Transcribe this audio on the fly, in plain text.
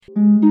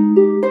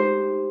Welcome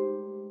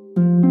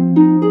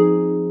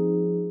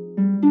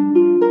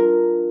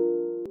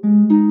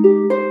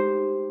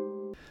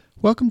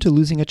to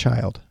Losing a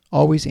Child,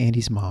 Always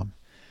Andy's Mom.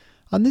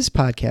 On this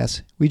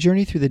podcast, we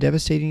journey through the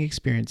devastating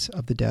experience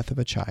of the death of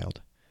a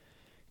child.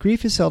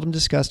 Grief is seldom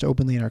discussed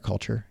openly in our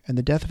culture, and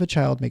the death of a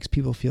child makes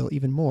people feel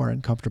even more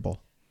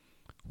uncomfortable.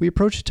 We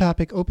approach the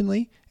topic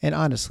openly and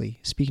honestly,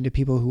 speaking to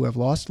people who have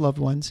lost loved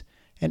ones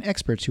and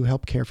experts who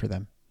help care for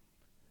them.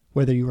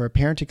 Whether you are a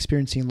parent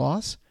experiencing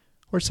loss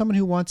or someone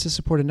who wants to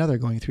support another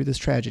going through this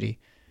tragedy,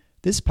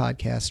 this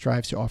podcast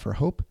strives to offer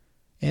hope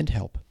and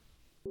help.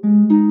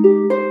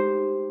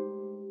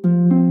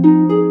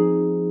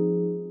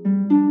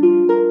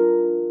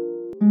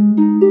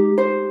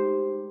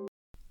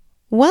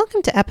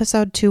 Welcome to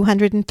episode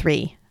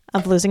 203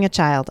 of Losing a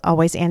Child,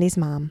 Always Andy's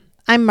Mom.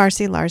 I'm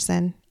Marcy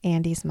Larson,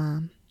 Andy's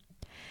mom.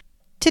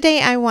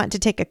 Today I want to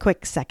take a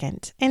quick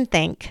second and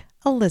thank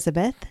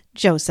Elizabeth,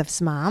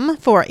 Joseph's mom,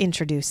 for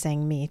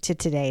introducing me to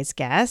today's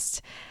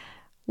guest.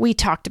 We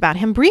talked about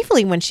him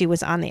briefly when she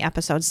was on the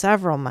episode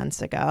several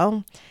months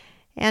ago,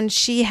 and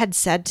she had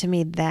said to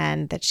me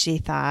then that she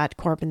thought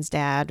Corban's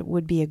dad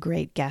would be a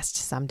great guest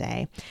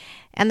someday.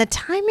 And the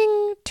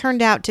timing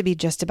turned out to be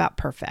just about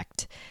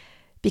perfect,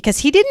 because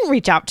he didn't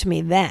reach out to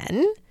me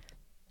then,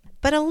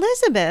 but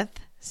Elizabeth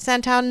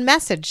sent out a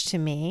message to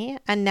me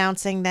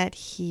announcing that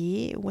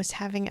he was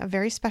having a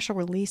very special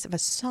release of a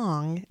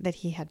song that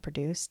he had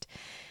produced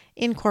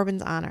in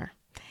Corban's honor.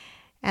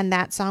 And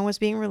that song was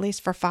being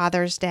released for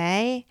Father's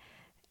Day.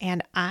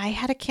 And I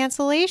had a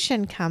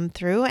cancellation come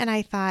through, and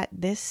I thought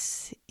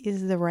this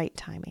is the right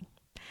timing.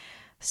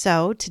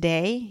 So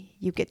today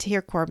you get to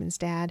hear Corban's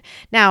dad.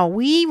 Now,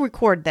 we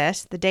record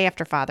this the day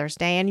after Father's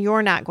Day, and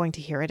you're not going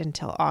to hear it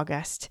until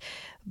August.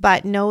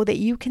 But know that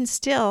you can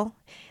still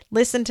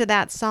listen to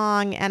that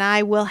song, and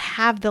I will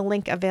have the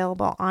link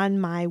available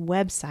on my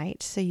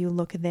website, so you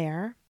look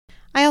there.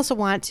 I also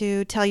want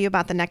to tell you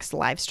about the next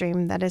live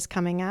stream that is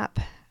coming up.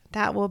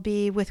 That will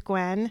be with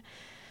Gwen,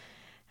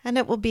 and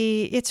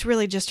it's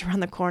really just around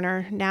the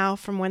corner now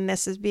from when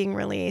this is being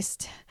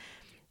released.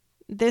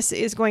 This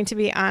is going to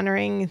be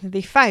honoring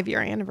the 5-year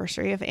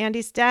anniversary of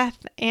Andy's death,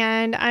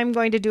 and I'm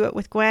going to do it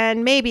with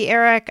Gwen, maybe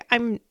Eric.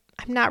 I'm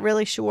not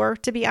really sure,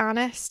 to be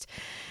honest.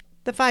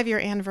 The 5-year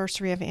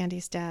anniversary of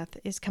Andy's death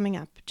is coming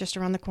up just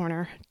around the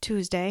corner,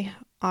 Tuesday,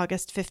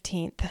 August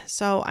 15th.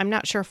 So I'm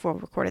not sure if we'll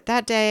record it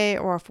that day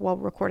or if we'll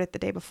record it the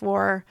day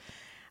before.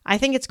 I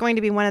think it's going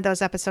to be one of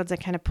those episodes I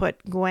kind of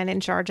put Gwen in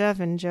charge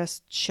of and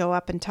just show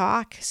up and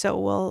talk. So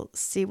we'll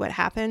see what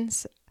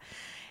happens.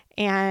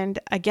 And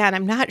again,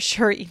 I'm not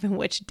sure even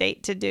which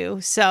date to do.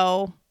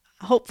 So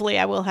hopefully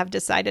I will have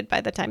decided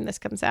by the time this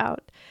comes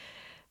out.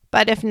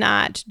 But if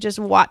not, just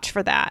watch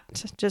for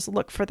that. Just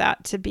look for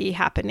that to be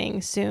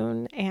happening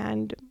soon.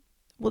 And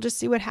we'll just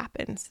see what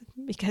happens,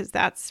 because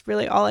that's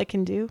really all I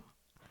can do.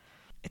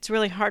 It's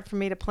really hard for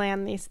me to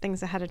plan these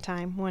things ahead of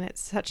time when it's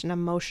such an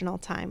emotional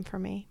time for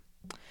me.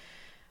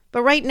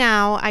 But right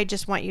now, I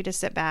just want you to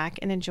sit back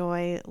and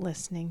enjoy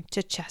listening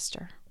to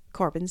Chester,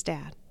 Corban's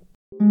dad.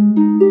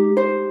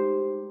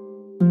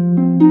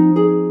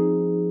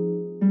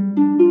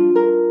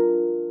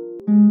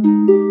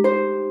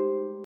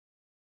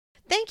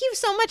 Thank you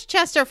so much,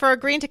 Chester, for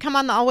agreeing to come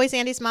on the Always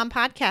Andy's Mom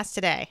podcast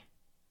today.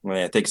 Well,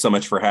 yeah, thanks so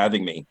much for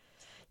having me.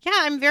 Yeah,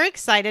 I'm very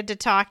excited to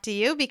talk to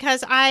you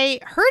because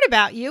I heard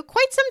about you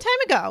quite some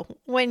time ago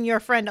when your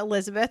friend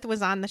Elizabeth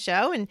was on the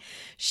show, and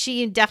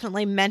she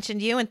definitely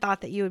mentioned you and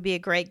thought that you would be a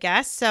great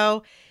guest.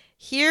 So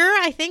here,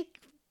 I think,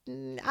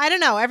 I don't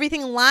know,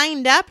 everything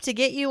lined up to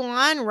get you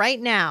on right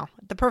now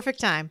at the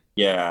perfect time.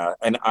 Yeah,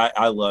 and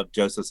I love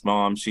Joseph's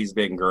mom. She's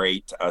been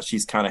great.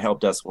 She's kind of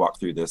helped us walk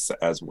through this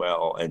as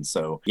well. And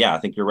so, yeah, I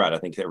think you're right. I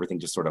think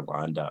everything just sort of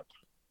lined up.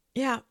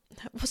 Yeah.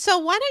 So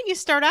why don't you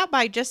start out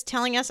by just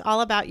telling us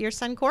all about your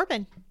son,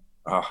 Corban?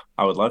 I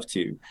would love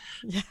to.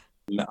 Yeah.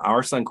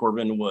 Our son,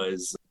 Corban,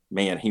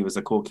 he was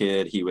a cool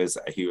kid. He was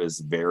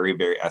very,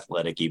 very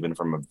athletic, even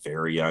from a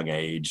very young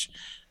age.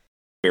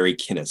 Very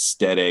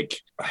kinesthetic.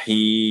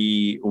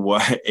 He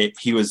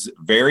was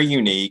very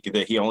unique,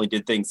 that he only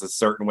did things a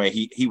certain way.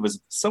 He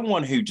was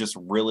someone who just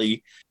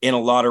really, in a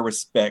lot of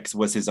respects,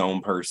 was his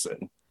own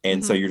person.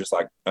 And so you're just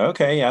like,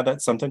 okay, yeah,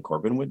 that's something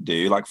Corban would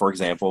do. Like, for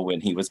example, when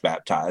he was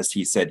baptized,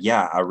 he said,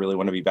 yeah, I really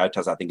want to be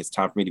baptized. I think it's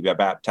time for me to be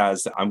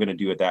baptized. I'm going to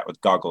do that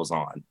with goggles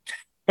on.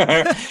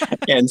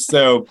 And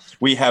so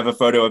we have a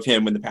photo of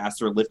him when the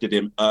pastor lifted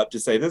him up to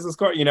say, this is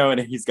Corban, and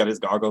he's got his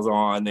goggles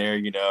on there,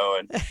 and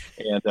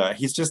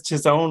he's just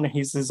his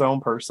own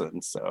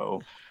person.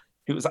 So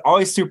he was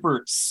always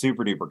super,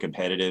 super duper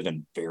competitive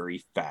and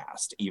very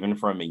fast. Even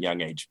from a young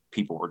age,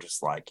 people were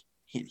just like,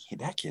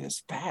 that kid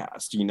is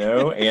fast, and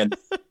then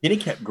he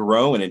kept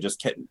growing and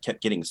just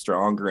kept getting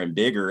stronger and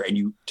bigger.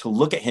 And to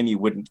look at him, you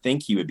wouldn't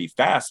think he would be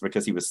fast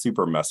because he was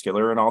super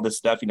muscular and all this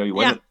stuff. He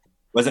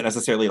wasn't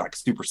necessarily like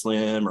super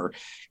slim or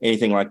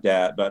anything like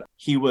that, but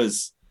he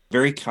was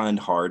very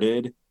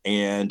kind-hearted,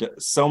 and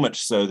so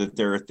much so that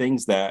there are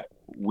things that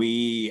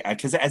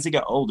because as he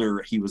got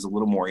older, he was a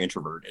little more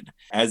introverted.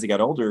 As he got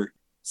older,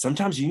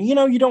 sometimes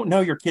you don't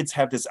know your kids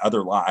have this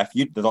other life,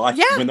 the life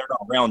when they're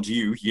not around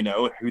you,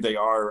 who they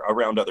are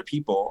around other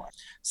people.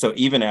 So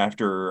even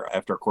after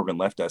Corban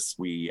left us,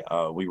 we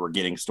were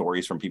getting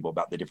stories from people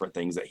about the different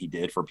things that he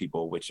did for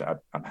people, which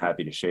I'm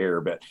happy to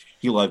share. But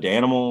he loved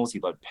animals, he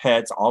loved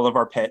pets. All of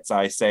our pets,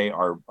 I say,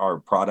 are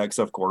products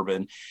of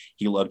Corban.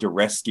 He loved to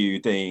rescue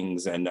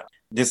things. And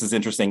this is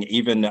interesting.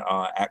 Even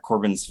at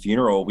Corban's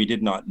funeral, we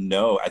did not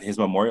know at his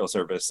memorial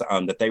service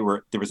that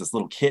there was this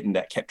little kitten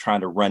that kept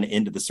trying to run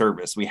into the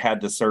service. We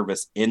had the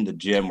service in the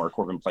gym where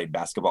Corban played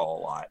basketball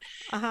a lot.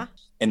 Uh-huh.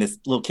 And this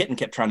little kitten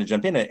kept trying to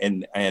jump in,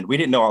 and we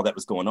didn't know all that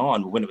was going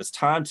on. But when it was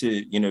time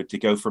to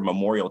go from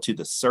memorial to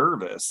the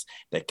service,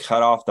 they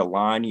cut off the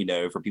line,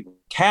 for people.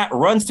 Cat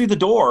runs through the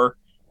door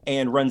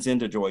and runs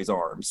into Joy's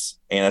arms.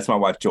 And that's my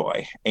wife,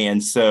 Joy.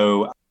 And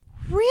so.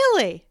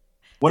 Really?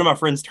 One of my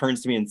friends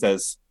turns to me and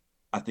says,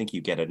 I think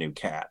you get a new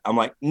cat. I'm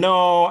like,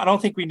 no, I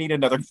don't think we need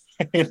another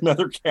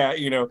cat,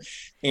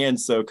 And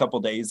so a couple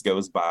of days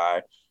goes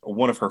by.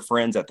 One of her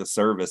friends at the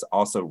service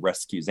also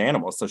rescues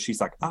animals. So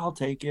she's like, I'll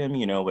take him,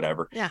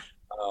 whatever. Yeah.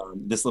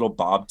 This little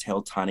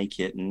bobtail tiny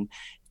kitten.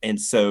 And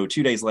so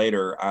 2 days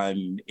later,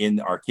 I'm in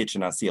our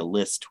kitchen. I see a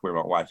list where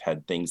my wife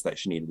had things that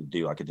she needed to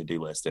do, like a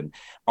to-do list. And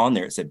on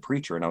there, it said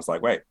preacher. And I was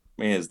like, wait,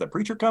 is the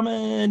preacher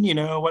coming?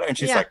 What? And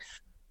she's like,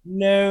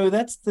 no,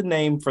 that's the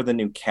name for the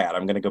new cat.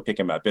 I'm going to go pick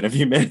him up in a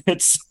few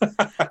minutes.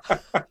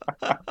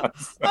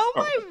 Oh,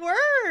 my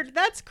word.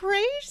 That's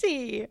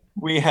crazy.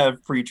 We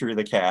have Preacher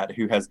the cat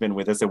who has been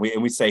with us. And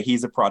we say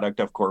he's a product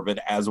of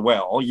Corban as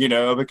well,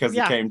 because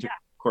he came to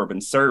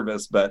Corban's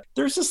service. But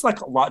there's just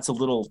like lots of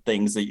little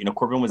things that,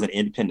 Corban was an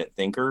independent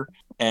thinker.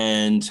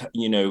 And,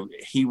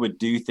 he would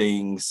do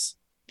things.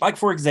 Like,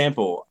 for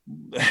example,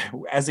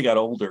 as he got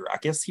older, I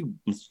guess he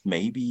was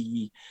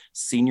maybe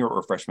senior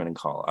or freshman in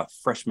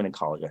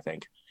college, I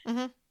think.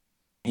 Mm-hmm.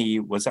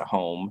 He was at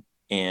home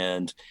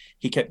and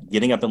he kept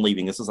getting up and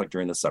leaving. This was like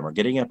during the summer,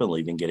 getting up and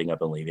leaving.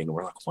 And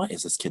we're like, what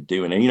is this kid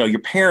doing? And,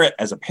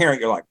 as a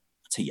parent, you're like,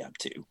 what's he up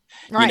to?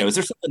 Right. Is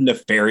there something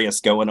nefarious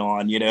going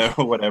on,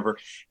 whatever.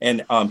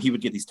 And he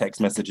would get these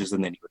text messages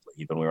and then he would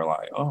leave. And we were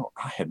like, oh,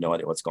 I have no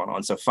idea what's going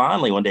on. So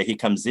finally, one day he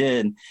comes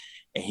in.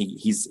 And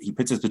he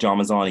puts his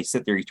pajamas on, he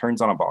sits there, he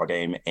turns on a ball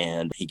game,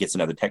 and he gets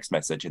another text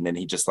message, and then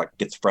he just like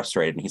gets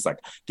frustrated, and he's like,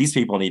 these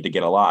people need to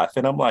get a life.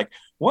 And I'm like,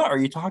 what are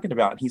you talking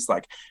about? And he's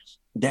like,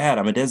 Dad,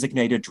 I'm a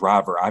designated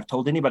driver. I've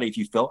told anybody if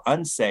you feel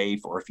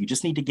unsafe or if you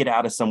just need to get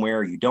out of somewhere,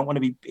 or you don't want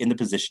to be in the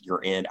position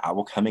you're in, I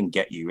will come and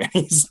get you. And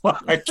he's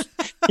like,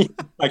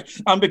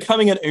 I'm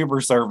becoming an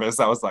Uber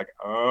service. I was like,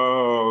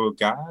 oh,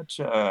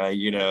 gotcha.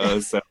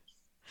 So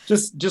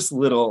just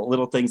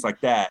little things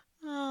like that.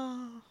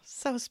 Oh,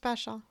 so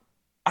special.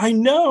 I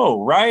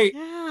know, right?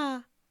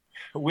 Yeah.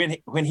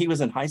 When he was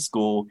in high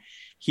school,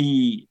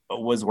 he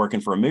was working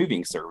for a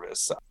moving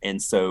service.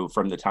 And so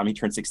from the time he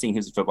turned 16, he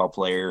was a football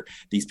player.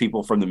 These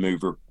people from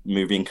the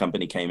moving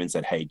company came and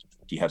said, hey,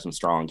 do you have some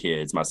strong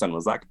kids? My son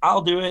was like,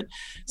 I'll do it.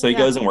 So he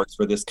goes and works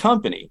for this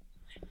company.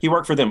 He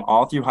worked for them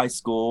all through high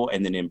school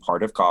and then in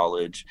part of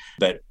college.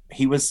 But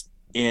he was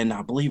in,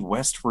 I believe,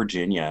 West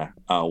Virginia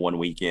one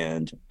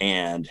weekend,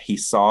 and he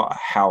saw a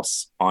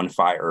house on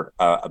fire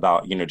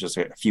about, just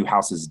a few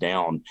houses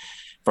down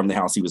from the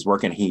house he was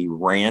working. He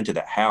ran to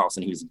that house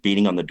and he was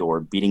beating on the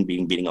door,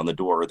 beating on the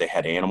door. They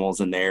had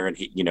animals in there, and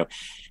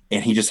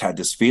he just had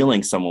this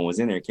feeling someone was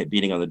in there, kept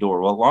beating on the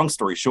door. Well, long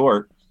story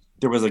short,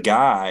 there was a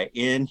guy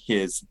in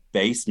his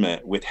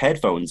basement with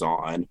headphones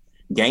on,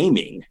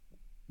 gaming,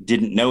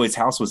 didn't know his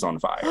house was on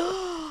fire.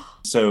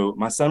 So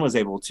my son was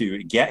able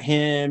to get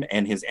him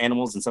and his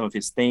animals and some of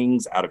his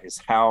things out of his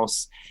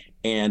house.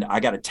 And I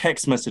got a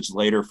text message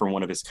later from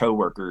one of his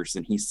coworkers,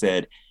 and he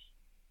said,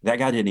 that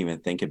guy didn't even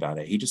think about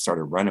it. He just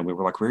started running. We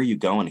were like, where are you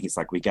going? He's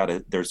like,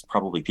 there's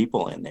probably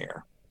people in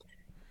there.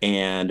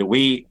 And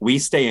we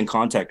stay in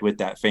contact with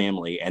that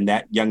family. And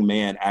that young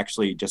man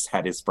actually just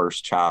had his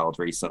first child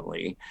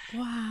recently.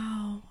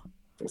 Wow.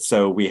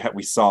 So we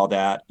saw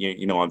that,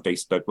 on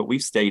Facebook, but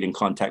we've stayed in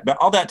contact. But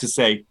all that to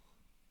say,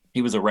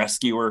 he was a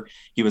rescuer.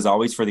 He was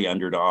always for the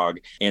underdog.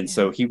 And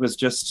so he was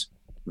just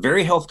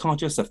very health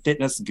conscious, a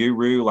fitness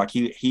guru. Like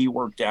he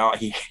worked out.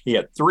 He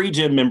had 3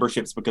 gym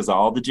memberships because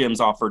all the gyms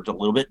offered a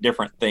little bit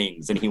different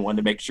things. And he wanted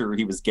to make sure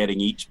he was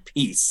getting each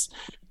piece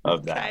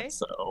of that.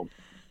 So.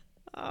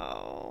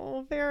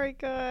 Oh, very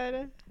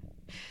good.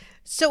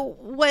 So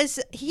was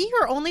he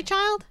your only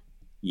child?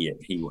 Yeah,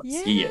 he was.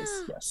 Yeah. He is.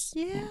 Yes.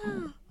 Yeah.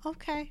 Mm-hmm.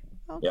 Okay.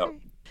 Yep.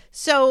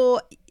 So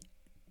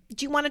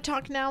do you want to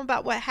talk now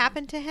about what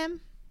happened to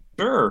him?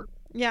 Sure.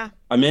 Yeah.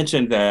 I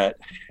mentioned that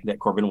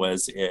Corban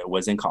was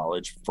in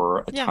college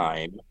for a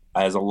time.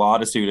 As a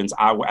lot of students,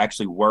 I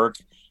actually work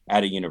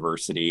at the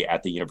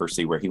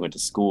university where he went to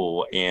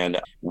school, and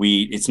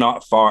it's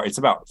not far. It's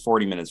about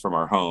 40 minutes from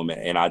our home,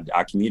 and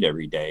I commute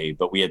every day.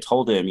 But we had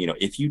told him,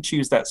 if you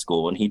choose that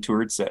school, and he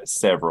toured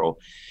several,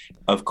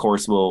 of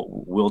course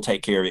we'll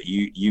take care of it.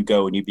 You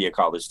go and you be a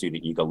college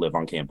student. You go live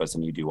on campus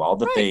and you do all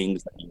the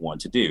things that you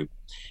want to do.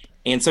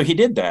 And so he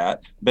did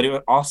that, but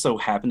it also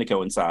happened to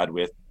coincide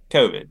with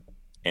COVID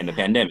and the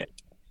pandemic.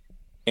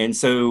 And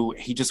so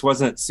he just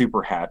wasn't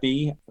super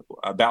happy.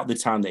 About the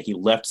time that he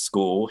left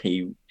school,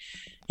 he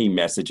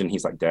messaged and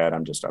he's like, Dad,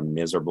 I'm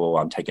miserable.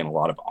 I'm taking a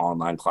lot of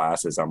online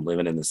classes. I'm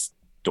living in this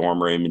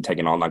dorm room and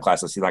taking online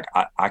classes. He's like,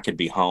 I could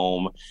be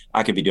home.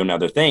 I could be doing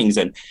other things.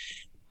 And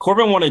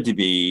Corban wanted to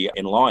be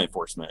in law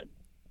enforcement.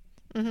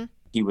 Mm-hmm.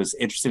 He was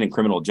interested in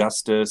criminal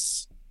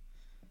justice.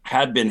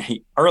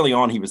 Early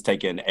on, he was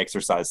taking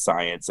exercise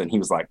science, and he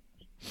was like,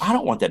 I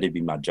don't want that to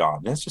be my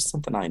job. That's just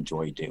something I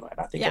enjoy doing.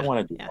 I think I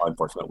want to do law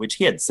enforcement, which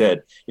he had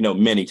said,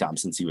 many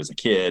times since he was a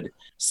kid.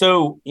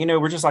 So,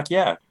 we're just like,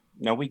 yeah,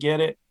 no, we get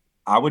it.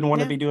 I wouldn't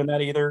want to be doing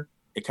that either.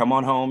 Come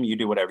on home. You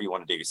do whatever you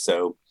want to do.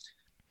 So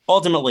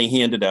ultimately,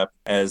 he ended up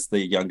as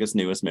the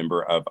newest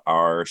member of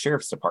our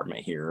sheriff's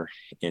department here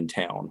in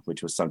town,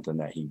 which was something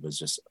that he was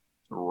just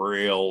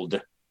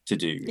thrilled to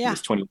do. Yeah. He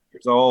was 20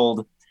 years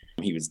old.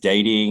 He was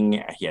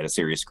dating. He had a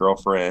serious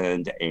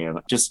girlfriend and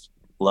just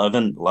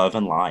loving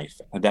life.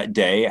 That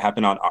day, it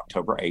happened on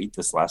October 8th,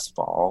 this last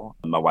fall.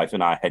 My wife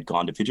and I had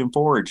gone to Pigeon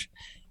Forge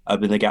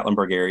up in the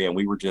Gatlinburg area, and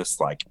we were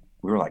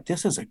like,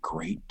 this is a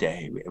great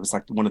day. It was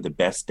like one of the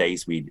best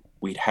days we'd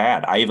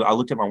had. I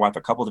looked at my wife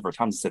a couple of different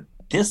times and said,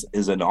 this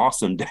is an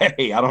awesome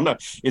day. I don't know.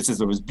 It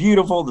was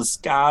beautiful. The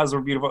skies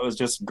were beautiful. It was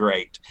just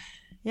great.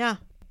 Yeah.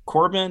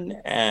 Corban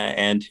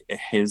and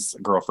his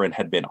girlfriend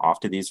had been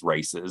off to these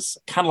races,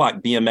 kind of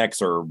like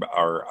BMX or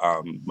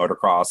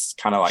motocross,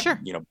 kind of like,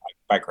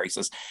 bike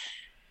races.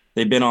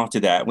 They've been off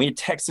to that. We had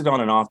texted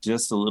on and off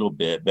just a little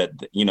bit, but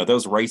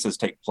those races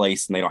take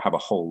place and they don't have a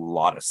whole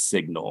lot of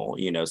signal,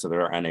 so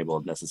they're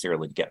unable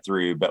necessarily to get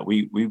through. But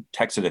we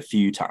texted a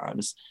few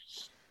times,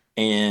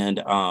 and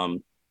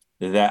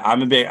that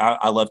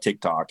I love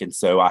TikTok, and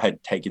so I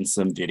had taken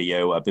some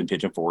video up in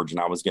Pigeon Forge, and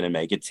I was going to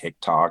make a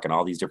TikTok and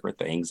all these different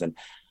things. And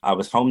I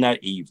was home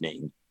that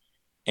evening,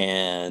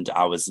 and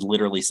I was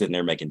literally sitting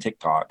there making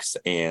TikToks,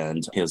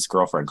 and his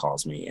girlfriend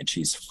calls me, and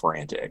she's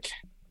frantic.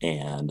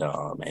 And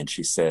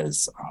she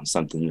says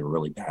something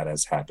really bad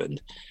has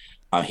happened.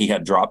 He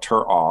had dropped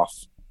her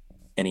off,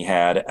 and he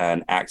had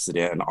an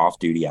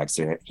off-duty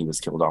accident. He was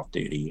killed off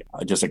duty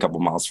just a couple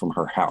miles from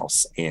her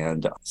house.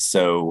 And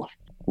so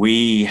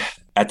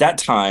at that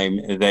time,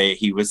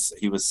 he was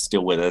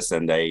still with us,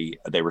 and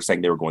they were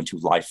saying they were going to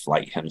life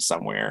flight him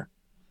somewhere.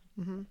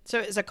 Mm-hmm. So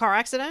it's a car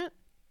accident?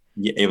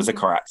 Yeah, it was a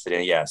car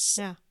accident. Yes.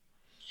 Yeah.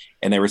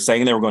 And they were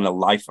saying they were going to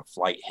life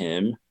flight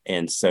him,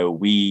 and so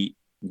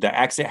the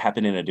accident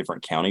happened in a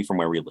different county from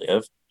where we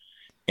live.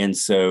 And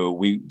so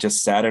we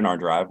just sat in our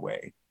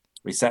driveway.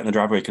 We sat in the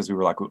driveway because we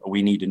were like,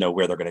 we need to know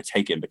where they're going to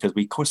take him, because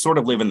we sort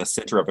of live in the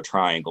center of a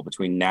triangle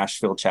between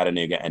Nashville,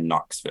 Chattanooga, and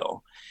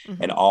Knoxville.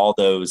 Mm-hmm. And all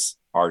those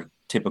are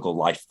typical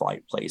life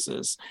flight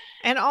places.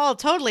 And all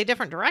totally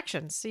different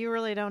directions. So you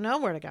really don't know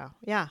where to go.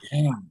 Yeah.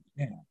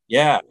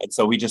 Yeah. And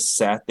so we just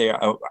sat there.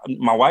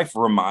 My wife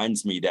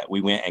reminds me that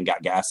we went and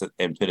got gas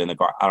and put in the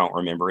car. I don't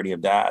remember any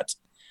of that.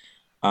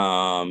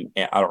 And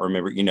I don't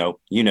remember, you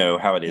know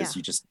how it is.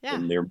 You just,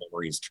 and their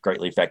memory is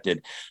greatly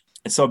affected.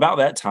 And so about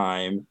that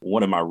time,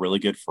 one of my really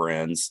good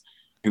friends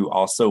who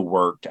also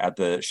worked at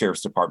the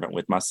sheriff's department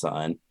with my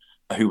son,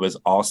 who was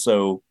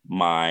also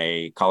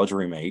my college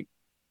roommate,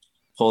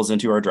 pulls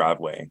into our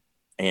driveway.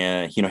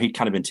 And, he'd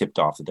kind of been tipped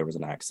off that there was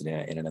an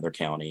accident in another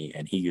county,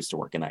 and he used to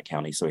work in that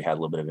county. So he had a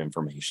little bit of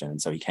information.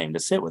 So he came to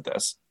sit with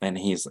us, and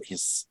he's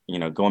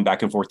going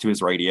back and forth to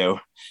his radio,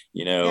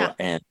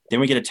 and then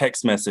we get a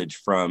text message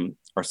from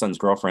our son's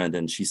girlfriend,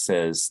 and she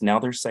says, now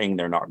they're saying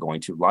they're not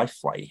going to life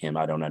flight him.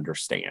 I don't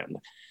understand.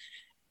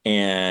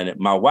 And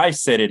my wife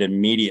said it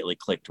immediately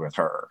clicked with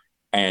her.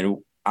 And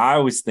I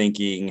was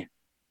thinking,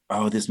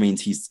 oh, this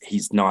means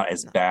he's not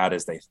as bad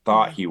as they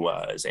thought he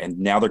was. And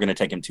now they're going to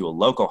take him to a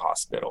local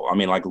hospital. I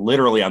mean, like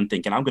literally, I'm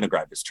thinking I'm going to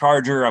grab his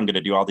charger. I'm going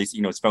to do all these,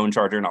 his phone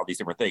charger and all these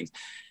different things.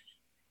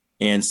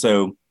 And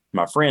so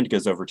my friend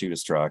goes over to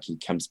his truck. He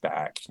comes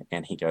back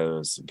and he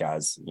goes,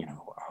 guys,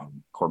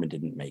 Corban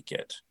didn't make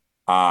it.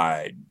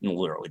 I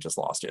literally just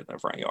lost it in the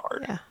front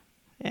yard.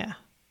 Yeah.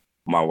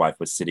 My wife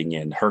was sitting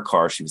in her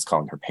car. She was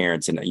calling her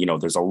parents. And,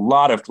 there's a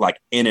lot of like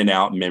in and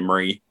out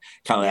memory,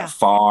 kind of that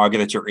fog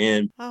that you're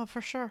in. Oh,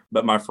 for sure.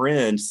 But my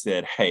friend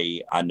said,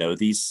 hey, I know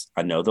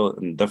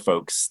the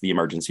folks, the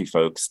emergency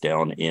folks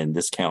down in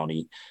this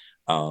county.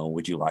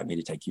 Would you like me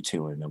to take you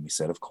to him? And we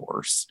said, of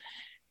course.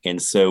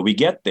 And so we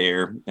get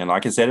there. And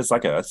like I said, it's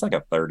like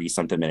a 30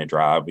 something minute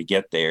drive. We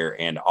get there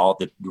and all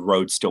the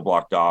roads still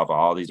blocked off,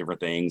 all these different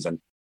things. And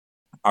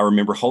I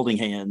remember holding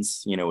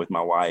hands, with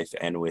my wife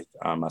and with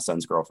my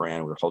son's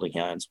girlfriend. We were holding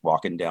hands,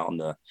 walking down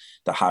the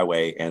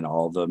highway and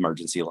all the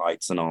emergency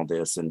lights and all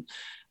this. And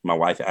my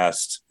wife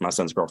asked my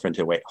son's girlfriend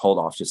to hold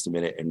off just a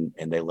minute.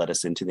 And they let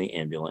us into the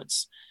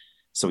ambulance.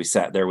 So we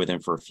sat there with him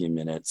for a few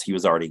minutes. He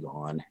was already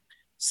gone.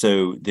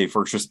 So the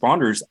first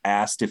responders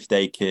asked if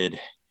they could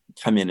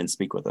come in and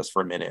speak with us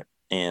for a minute.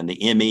 And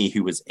the ME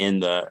who was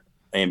in the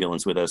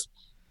ambulance with us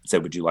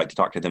said, would you like to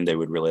talk to them? They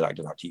would really like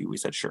to talk to you. We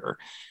said, sure.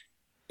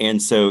 And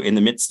so in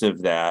the midst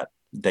of that,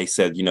 they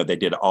said, they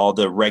did all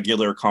the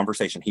regular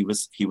conversation. He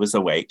was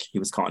awake, he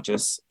was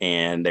conscious,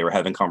 and they were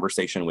having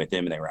conversation with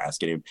him, and they were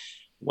asking him,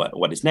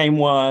 what his name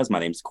was. My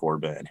name's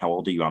Corban. How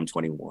old are you? I'm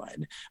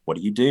 21. What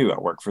do you do? I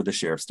work for the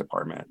sheriff's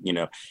department.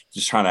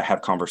 Just trying to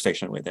have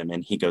conversation with him.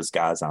 And he goes,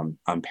 guys,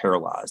 I'm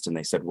paralyzed. And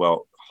they said,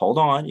 well, hold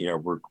on.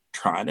 We're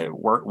trying to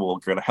work. We're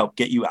going to help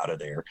get you out of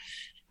there.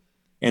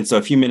 And so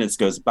a few minutes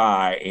goes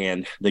by,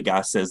 and the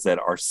guy says that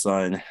our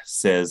son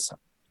says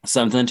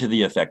something to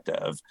the effect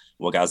of,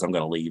 well, guys, I'm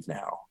going to leave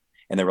now.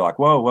 And they were like,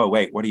 whoa,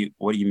 wait, what do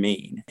you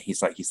mean?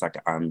 He's like,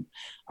 I'm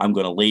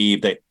going to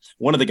leave.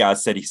 One of the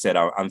guys said,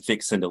 I'm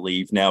fixing to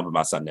leave now, but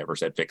my son never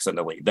said fixing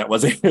to leave. That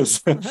wasn't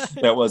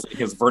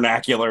his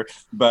vernacular.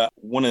 But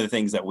one of the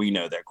things that we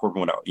know that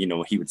Corban would,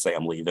 he would say,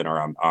 I'm leaving, or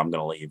I'm going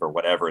to leave, or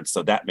whatever. And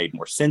so that made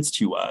more sense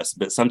to us,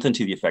 but something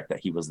to the effect that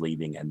he was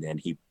leaving, and then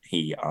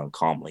he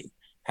calmly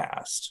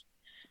passed.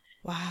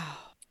 Wow.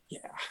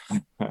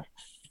 Yeah.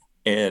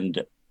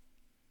 And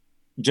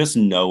just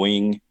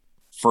knowing,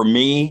 for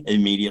me,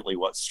 immediately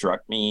what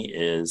struck me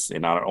is,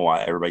 and I don't know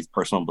why everybody's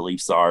personal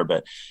beliefs are,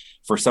 but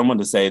for someone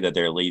to say that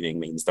they're leaving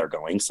means they're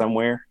going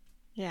somewhere.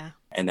 Yeah.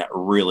 And that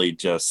really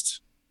just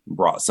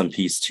brought some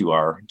peace to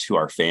our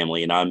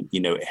family. And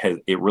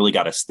it really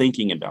got us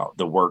thinking about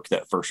the work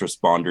that first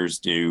responders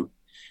do,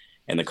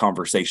 and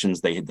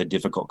the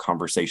difficult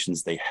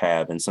conversations they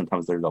have. And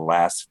sometimes they're the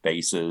last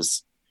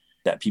faces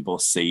that people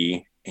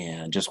see,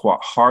 and just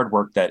what hard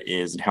work that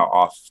is, and how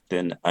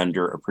often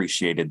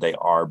underappreciated they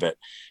are. But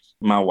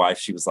my wife,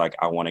 she was like,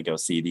 I want to go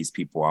see these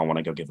people. I want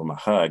to go give them a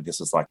hug. This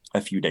was like a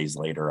few days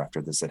later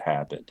after this had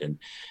happened. And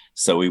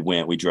so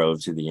we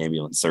drove to the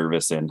ambulance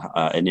service, and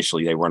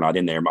initially they were not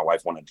in there. My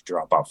wife wanted to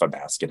drop off a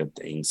basket of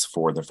things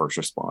for the first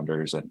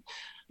responders. And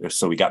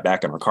so we got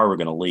back in our car, we're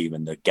going to leave.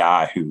 And the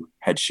guy who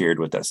had shared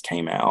with us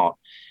came out.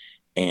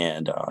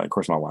 And of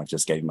course, my wife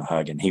just gave him a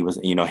hug, and he was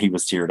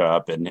teared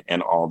up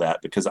and all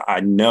that, because I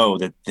know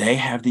that they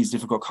have these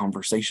difficult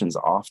conversations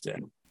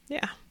often.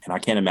 Yeah. And I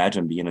can't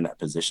imagine being in that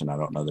position. I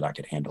don't know that I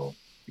could handle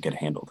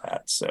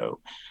that. So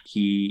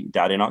he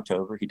died in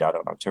October. He died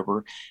on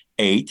October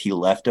 8th. He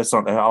left us I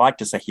like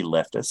to say he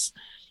left us,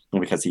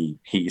 because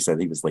he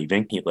said he was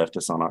leaving. He left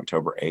us on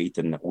October 8th.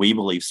 And we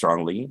believe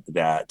strongly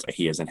that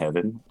he is in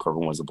heaven.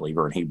 Corban was a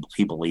believer, and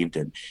he believed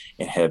in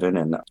heaven.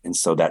 And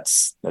so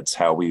that's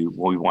how we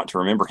want to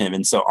remember him.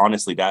 And so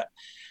honestly, that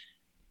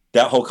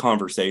whole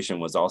conversation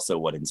was also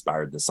what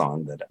inspired the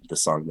song that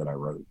I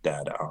wrote,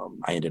 that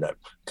I ended up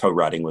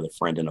co-writing with a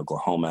friend in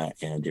Oklahoma,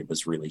 and it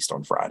was released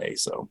on Friday.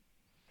 So,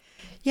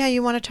 yeah,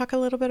 you want to talk a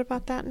little bit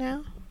about that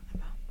now,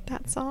 about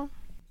that song?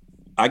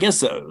 I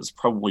guess it was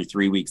probably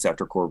 3 weeks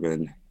after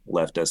Corban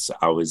left us.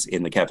 I was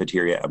in the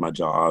cafeteria at my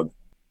job.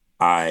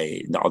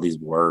 All these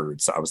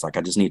words, I was like,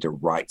 I just need to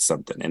write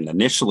something. And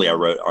initially I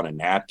wrote on a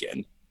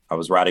napkin. I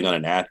was writing on a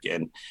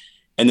napkin.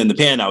 And then the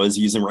pen I was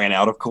using ran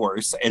out, of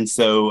course. And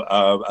so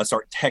I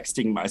started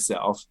texting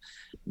myself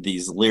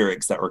these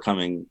lyrics that were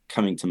coming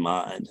to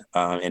mind.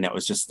 And I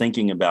was just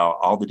thinking about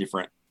all the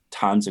different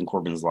times in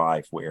Corban's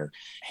life where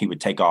he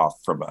would take off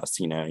from us.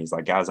 He's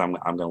like, guys, I'm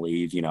going to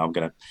leave. I'm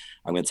going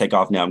to take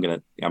off now. I'm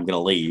going to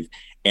leave.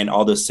 And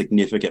all those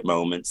significant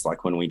moments,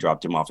 like when we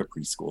dropped him off at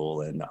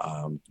preschool, and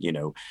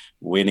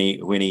when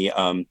he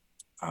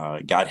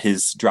got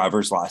his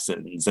driver's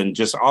license, and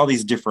just all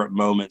these different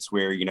moments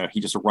where, he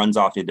just runs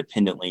off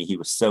independently. He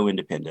was so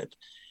independent,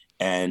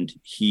 and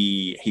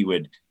you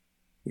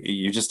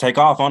just take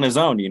off on his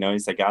own. He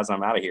said, guys,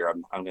 I'm out of here.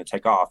 I'm going to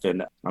take off,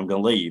 and I'm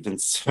going to leave.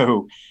 And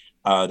so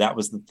that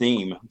was the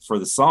theme for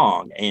the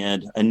song.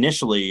 And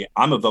initially,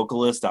 I'm a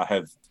vocalist. I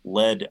have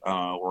led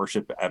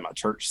worship at my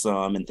church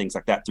some and things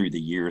like that through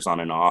the years, on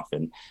and off.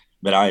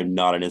 But I am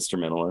not an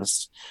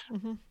instrumentalist.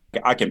 Mm-hmm.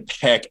 I can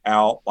peck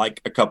out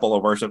like a couple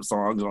of worship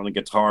songs on the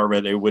guitar,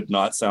 but it would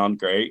not sound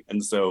great.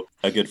 And so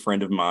a good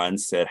friend of mine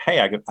said,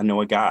 hey, I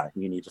know a guy.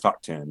 You need to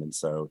talk to him. And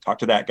so talk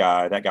to that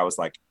guy. That guy was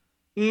like,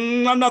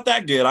 I'm not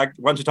that good. Why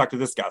don't you talk to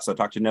this guy? So I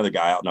talked to another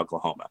guy out in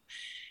Oklahoma.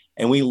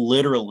 And we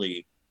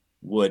literally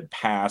would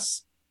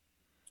pass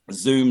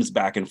Zooms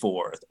back and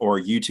forth, or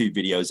YouTube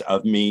videos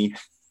of me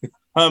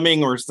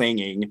humming or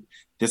singing.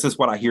 This is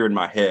what I hear in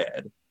my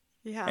head.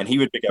 Yeah. And he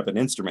would pick up an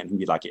instrument and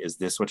he'd be like, is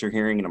this what you're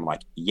hearing? And I'm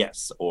like,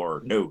 yes,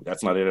 or no,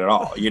 that's not it at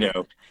all,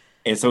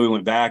 And so we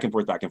went back and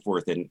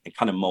forth, and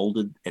kind of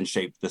molded and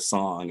shaped the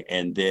song.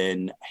 And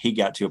then he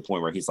got to a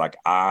point where he's like,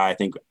 I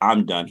think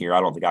I'm done here.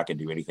 I don't think I can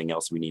do anything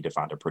else. We need to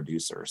find a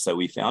producer. So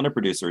we found a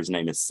producer. His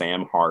name is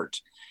Sam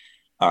Hart,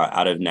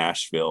 out of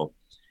Nashville,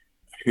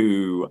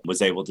 who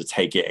was able to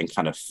take it and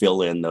kind of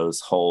fill in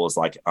those holes.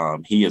 Like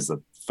he is a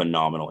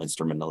phenomenal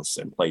instrumentalist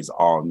and plays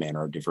all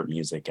manner of different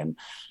music.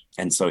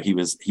 And so he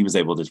was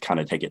able to kind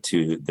of take it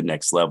to the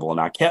next level. And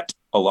I kept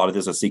a lot of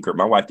this a secret.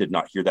 My wife did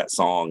not hear that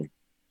song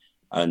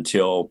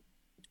until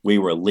we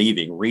were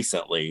leaving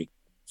recently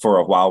for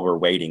a While We're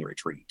Waiting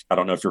retreat. I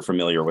don't know if you're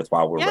familiar with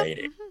While We're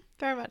Waiting. Mm-hmm.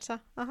 Very much so.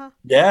 Uh-huh.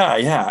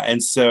 Yeah.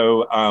 And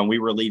so we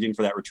were leaving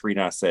for that retreat,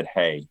 and I said,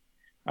 hey,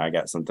 I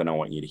got something I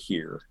want you to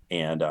hear.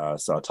 And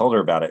so I told her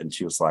about it, and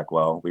she was like,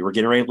 well, we were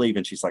getting ready to leave,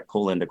 and she's like,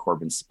 pull into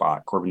Corban's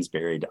spot. Corban's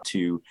buried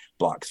 2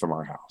 blocks from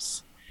our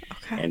house.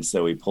 Okay. And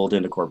so we pulled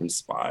into Corban's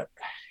spot,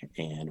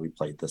 and we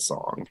played the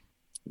song.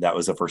 that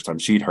was the first time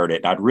she'd heard it.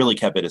 And I'd really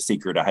kept it a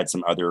secret. I had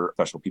some other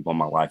special people in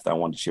my life that I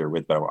wanted to share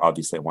with, but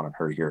obviously I wanted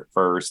her to hear it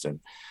first.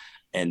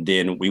 And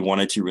then we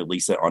wanted to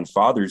release it on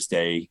Father's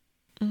Day.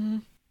 Mm-hmm.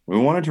 We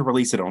wanted to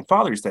release it on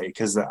Father's Day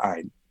because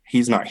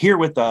he's not here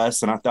with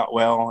us. And I thought,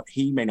 well,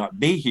 he may not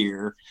be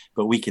here,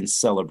 but we can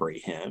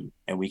celebrate him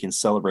and we can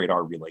celebrate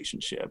our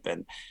relationship.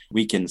 And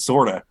we can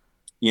sort of,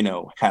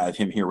 have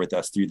him here with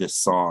us through this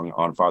song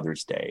on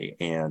Father's Day.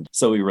 And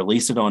so we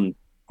released it on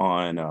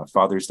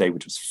Father's Day,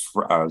 which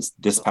was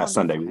this past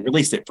Sunday. We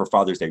released it for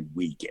Father's Day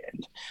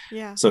weekend.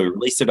 Yeah. So we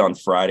released it on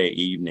Friday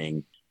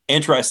evening.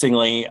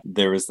 Interestingly,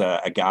 there was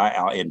a guy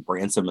out in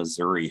Branson,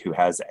 Missouri, who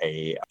has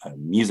a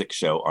music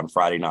show on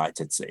Friday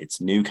nights. It's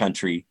New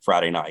Country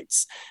Friday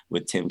Nights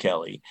with Tim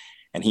Kelly.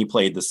 And he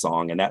played the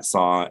song, and that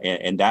song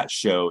and that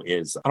show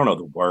is, I don't know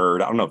the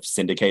word. I don't know if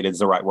syndicated is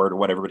the right word or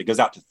whatever, but it goes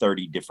out to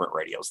 30 different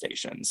radio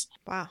stations.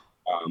 Wow.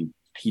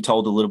 He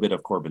told a little bit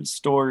of Corban's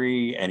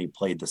story, and he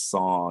played the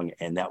song,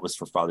 and that was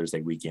for Father's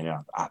Day weekend. And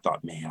I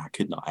thought, man, I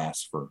could not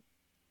ask for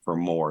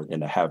more than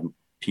to have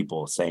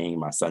people saying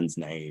my son's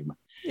name.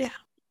 Yeah.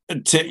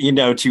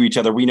 To each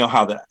other. We know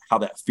how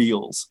that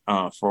feels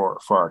for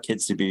our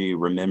kids to be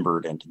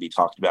remembered and to be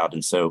talked about.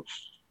 And so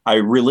I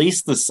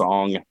released the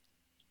song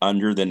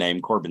under the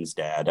name Corban's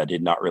Dad. I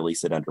did not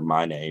release it under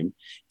my name.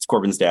 It's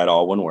Corban's Dad,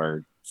 all one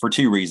word, for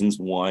two reasons.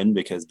 One,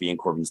 because being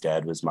Corban's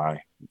dad was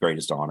my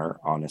greatest honor,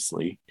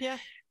 honestly. Yeah.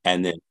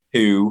 And then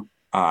two,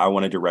 I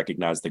wanted to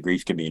recognize the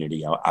grief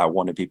community. I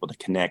wanted people to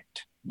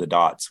connect the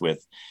dots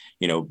with,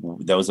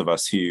 those of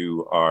us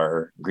who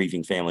are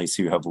grieving families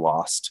who have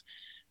lost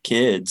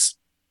kids.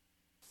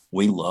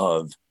 We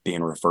love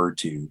being referred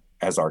to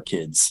as our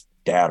kids'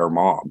 dad or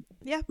mom.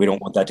 Yeah. We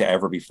don't want that to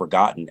ever be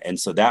forgotten. And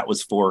so that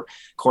was for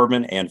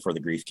Corban and for the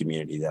grief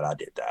community that I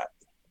did that.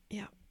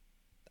 Yeah.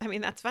 I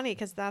mean, that's funny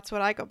because that's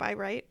what I go by,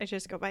 right? I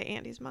just go by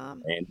Andy's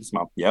mom. Andy's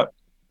mom. Yep.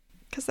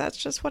 Because that's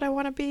just what I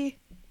want to be.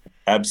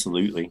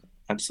 Absolutely.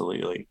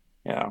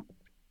 Yeah.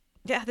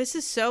 Yeah, this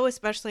is so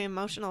especially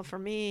emotional for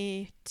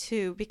me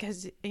too,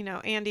 because,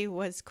 Andy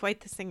was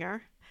quite the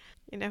singer.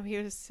 He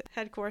was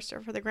head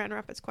chorister for the Grand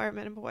Rapids Choir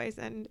Men and Boys.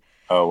 And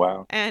oh,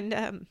 wow.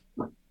 And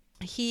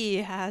he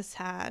has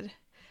had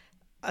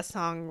a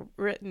song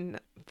written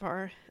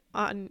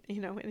in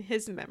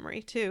his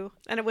memory too.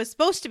 And it was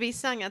supposed to be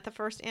sung at the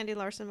first Andy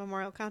Larson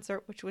Memorial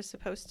Concert, which was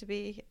supposed to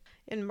be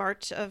in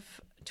March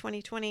of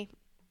 2020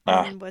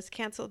 and was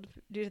canceled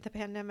due to the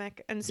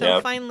pandemic. And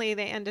so finally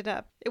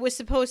it was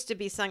supposed to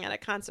be sung at a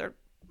concert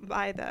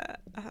by the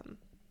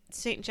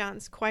St.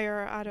 John's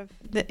Choir out of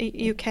the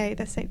UK,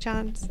 the St.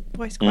 John's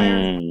Voice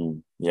Choir.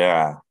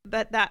 Yeah.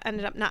 But that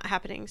ended up not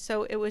happening.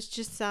 So it was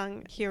just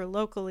sung here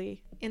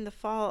locally in the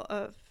fall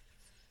of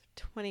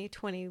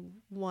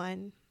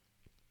 2021.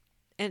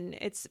 And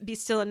it's "Be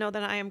Still and Know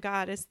That I Am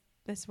God" is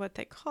what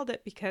they called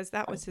it because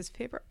that was his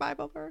favorite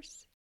Bible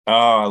verse. Oh,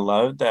 I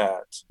love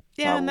that.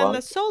 Yeah, and then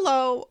the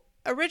solo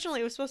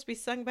originally was supposed to be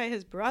sung by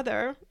his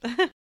brother.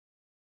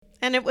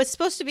 And it was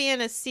supposed to be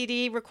in a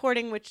CD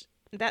recording, which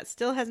that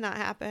still has not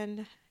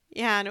happened.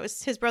 Yeah, and it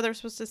was his brother was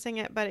supposed to sing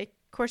it, but of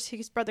course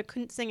his brother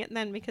couldn't sing it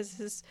then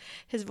because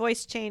his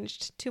voice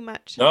changed too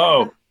much.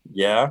 Oh,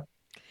 yeah.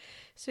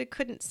 So he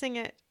couldn't sing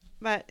it,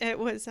 but it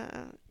was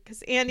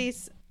because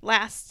Andy's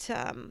last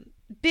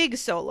big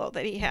solo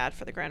that he had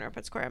for the Grand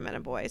Rapids Choir Men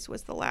and Boys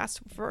was the last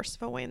verse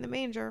of "Away in the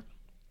Manger."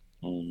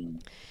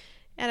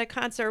 At a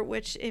concert,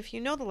 which, if you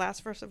know the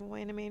last verse of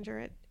 "Away in the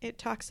Manger," it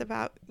talks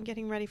about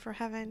getting ready for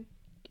heaven.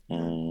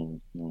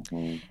 And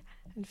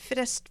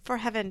 "fittest for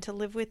heaven to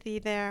live with thee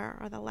there"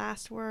 are the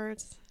last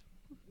words.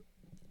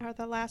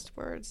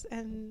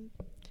 And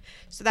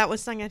so that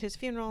was sung at his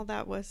funeral.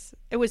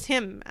 It was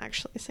him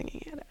actually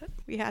singing it.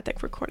 We had the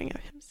recording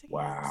of him singing.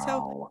 Wow.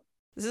 So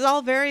this is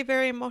all very,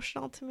 very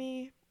emotional to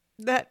me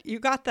that you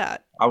got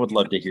that. I would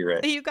love to hear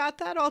it. You got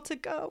that all to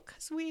go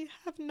because we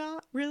have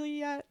not really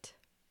yet.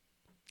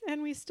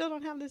 And we still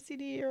don't have the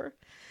CD or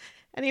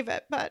any of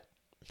it, but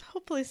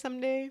hopefully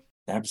someday.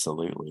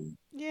 Absolutely.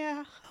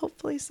 Yeah,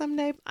 hopefully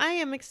someday. I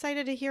am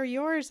excited to hear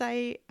yours.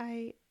 I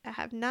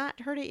have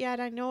not heard it yet.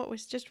 I know it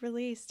was just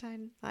released.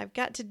 I've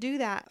got to do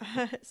that,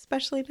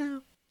 especially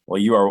now. Well,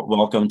 you are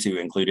welcome to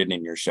include it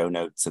in your show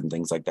notes and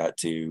things like that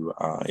too,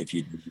 if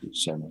you do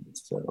show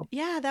notes. So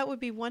yeah, that would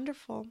be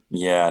wonderful.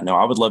 Yeah, no,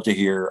 I would love to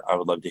hear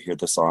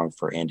the song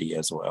for Andy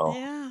as well.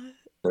 Yeah.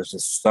 There's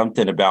just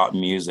something about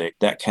music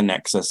that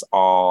connects us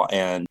all.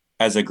 And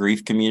as a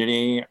grief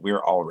community, we're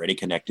already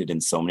connected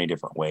in so many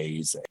different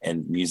ways.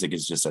 And music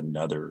is just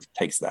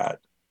takes that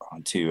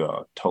onto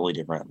a totally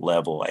different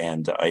level.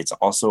 And it's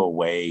also a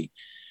way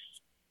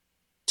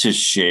to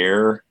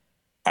share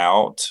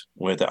out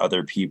with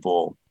other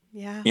people.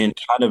 Yeah. In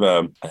kind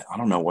of I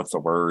don't know what the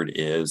word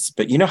is,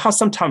 but you know how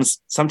sometimes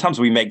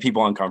we make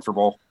people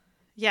uncomfortable?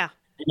 Yeah.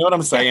 You know what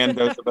I'm saying?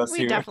 Those of us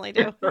we definitely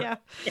do. Yeah.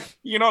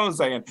 You know what I'm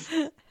saying?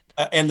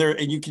 And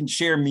you can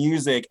share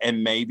music,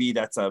 and maybe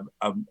that's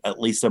at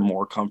least a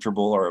more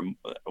comfortable or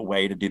a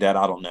way to do that.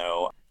 I don't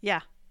know.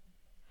 Yeah.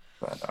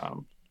 But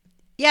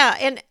Yeah.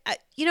 And,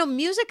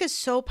 music is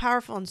so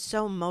powerful and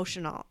so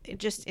emotional,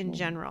 just in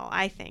general,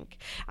 I think.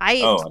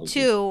 I, Oh, I do.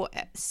 too,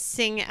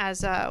 sing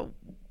as a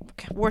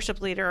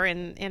worship leader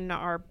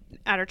at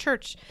our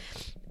church.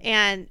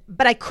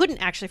 But I couldn't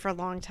actually for a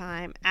long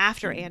time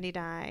after Andy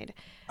died.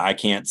 I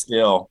can't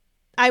still.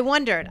 I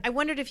wondered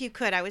if you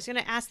could. I was going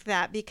to ask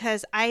that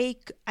because I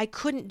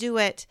couldn't do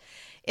it.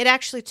 It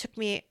actually took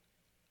me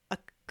a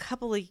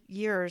couple of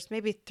years,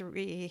 maybe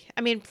 3.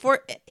 I mean,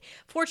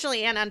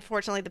 fortunately and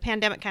unfortunately, the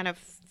pandemic kind of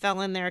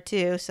fell in there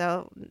too,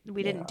 so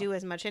we didn't do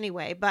as much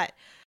anyway. But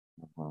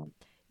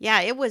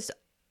yeah, it was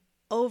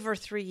over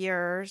 3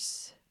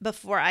 years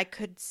before I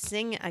could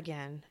sing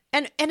again.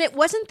 And it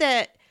wasn't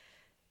that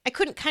I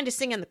couldn't kind of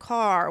sing in the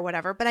car or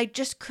whatever, but I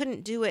just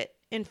couldn't do it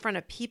in front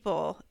of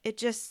people.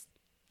 It's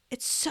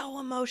so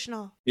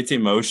emotional. It's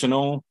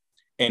emotional,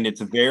 and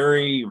it's a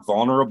very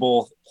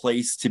vulnerable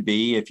place to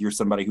be if you're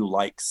somebody who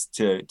likes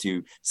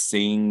to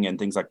sing and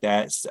things like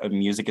that.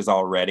 Music is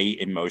already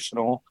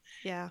emotional.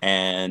 Yeah.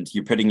 And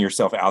you're putting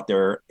yourself out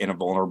there in a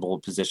vulnerable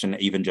position,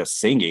 even just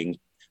singing.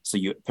 So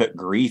you put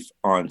grief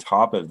on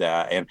top of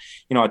that. And,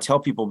 I tell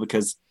people,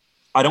 because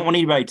I don't want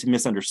anybody to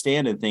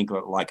misunderstand and think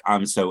like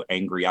I'm so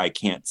angry I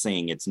can't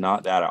sing. It's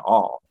not that at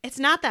all. It's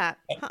not that.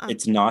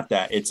 It's not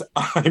that. It's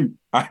I'm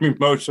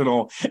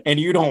emotional, and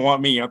you don't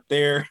want me up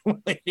there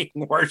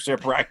leading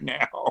worship right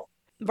now.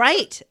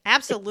 Right.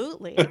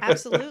 Absolutely.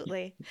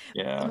 Absolutely.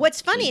 Yeah.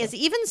 What's funny is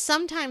even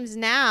sometimes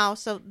now,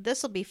 so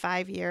this will be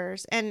 5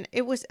 years, and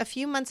it was a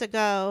few months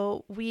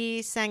ago,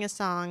 we sang a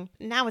song.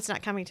 Now it's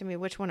not coming to me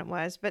which one it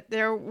was, but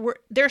there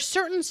are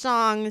certain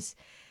songs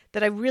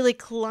that I really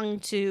clung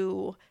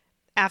to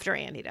after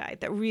Andy died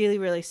that really,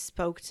 really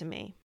spoke to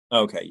me.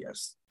 Okay,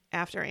 yes.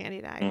 After Andy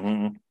died.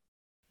 Mm-hmm.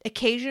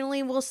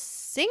 Occasionally we'll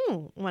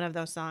sing one of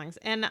those songs,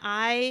 and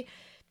I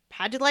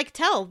had to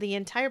tell the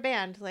entire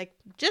band,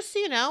 just so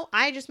you know,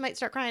 I just might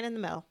start crying in the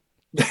middle.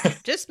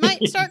 Just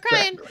might start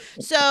crying.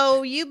 Exactly.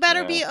 So you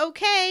better be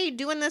okay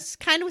doing this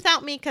kind of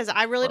without me, because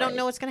I really don't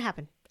know what's going to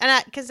happen.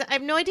 And because I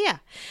have no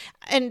idea.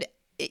 And,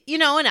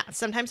 and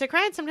sometimes I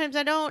cry and sometimes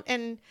I don't.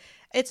 And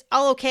it's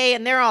all okay,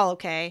 and they're all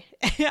okay.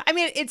 I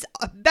mean, it's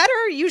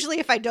better usually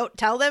if I don't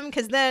tell them,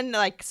 because then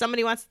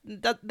somebody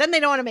then they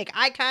don't want to make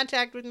eye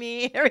contact with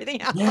me,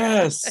 everything else.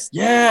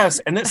 Yes.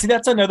 And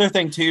that's another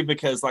thing too,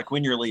 because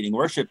when you're leading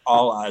worship,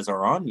 all eyes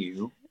are on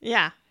you.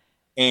 Yeah.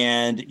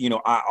 And,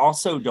 I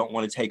also don't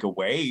want to take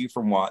away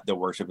from what the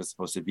worship is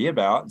supposed to be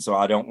about. And so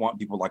I don't want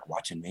people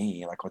watching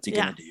me, what's he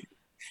going to do?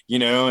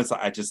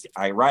 It's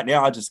right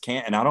now, I just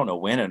can't. And I don't know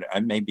when, and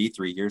it may be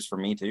 3 years for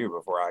me too,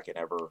 before I can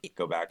ever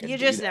go back and you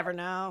just never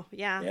know.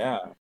 Yeah. Yeah.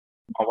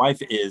 My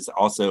wife is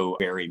also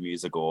very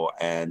musical,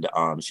 and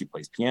she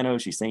plays piano,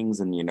 she sings,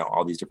 and,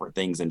 all these different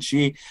things. And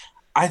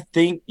I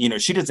think,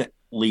 she doesn't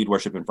lead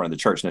worship in front of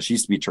the church. Now, she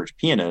used to be a church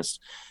pianist,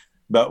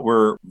 but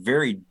we're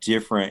very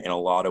different in a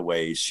lot of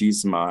ways.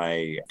 She's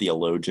my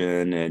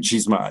theologian, and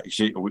she's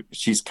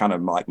kind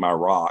of like my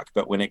rock.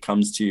 But when it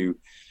comes to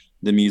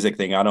the music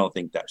thing, I don't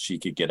think that she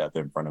could get up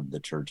in front of the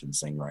church and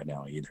sing right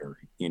now either.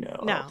 No.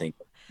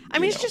 I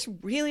mean, it's just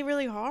really,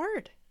 really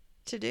hard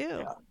to do.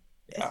 Yeah.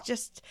 It's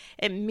just,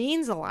 it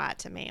means a lot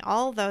to me.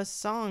 All those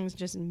songs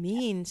just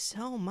mean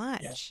so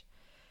much.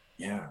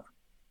 Yeah.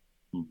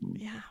 Mm-hmm.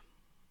 Yeah.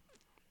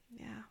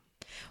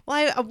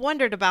 Well, I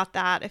wondered about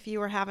that, if you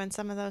were having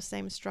some of those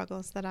same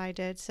struggles that I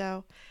did.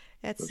 So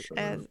it's,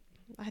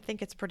 I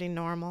think it's pretty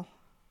normal.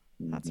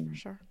 Mm-hmm. That's for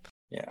sure.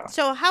 Yeah.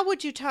 So how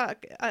would you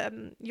talk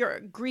your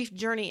grief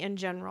journey in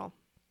general?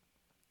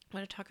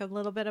 Want to talk a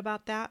little bit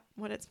about that,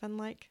 what it's been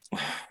like?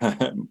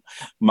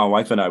 My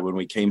wife and I, when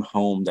we came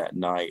home that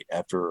night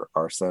after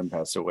our son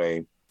passed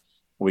away,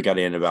 we got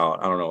in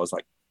about, I don't know, it was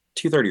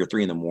 2:30 or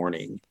 3 in the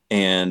morning.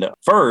 And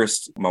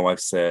first, my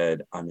wife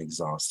said, "I'm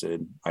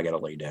exhausted. I got to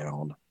lay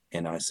down."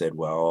 And I said,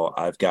 "Well,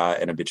 I've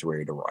got an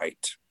obituary to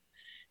write.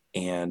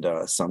 And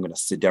so I'm going to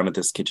sit down at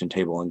this kitchen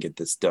table and get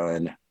this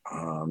done."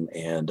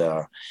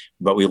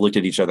 But we looked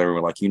at each other and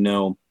we're like,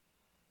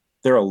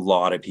 there are a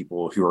lot of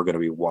people who are going to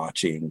be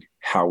watching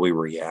how we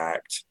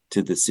react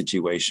to this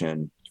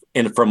situation,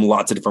 and from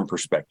lots of different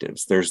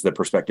perspectives. There's the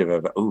perspective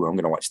of, "Oh, I'm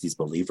going to watch these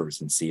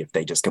believers and see if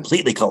they just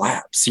completely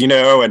collapse,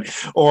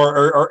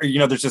 or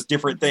there's just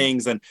different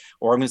things.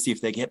 Or I'm going to see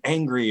if they get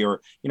angry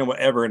or,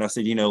 whatever." And I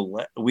said,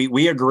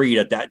 we agreed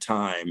at that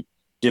time,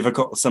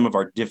 some of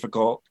our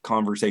difficult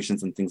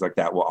conversations and things like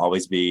that will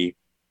always be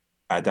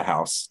at the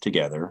house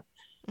together.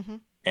 Mm-hmm.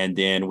 And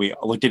then we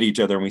looked at each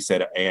other and we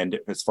said, "And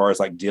as far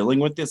as dealing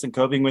with this and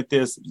coping with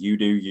this, you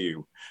do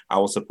you. I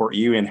will support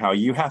you in how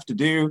you have to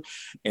do,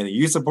 and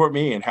you support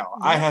me in how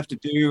I have to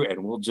do."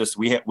 And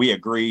we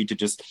agreed to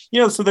just,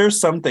 so there's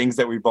some things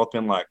that we've both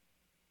been like,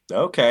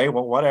 "Okay,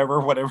 well,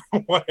 whatever,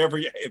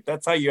 if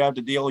that's how you have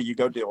to deal, you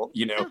go deal,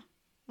 Yeah.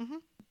 Mm-hmm.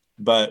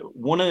 But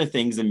one of the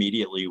things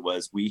immediately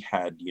was we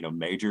had,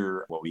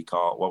 major, what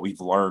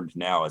we've learned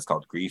now is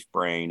called grief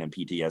brain and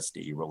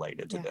PTSD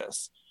related to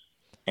this.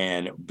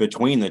 And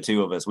between the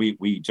two of us,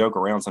 we joke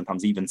around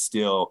sometimes, even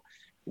still,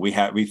 we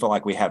feel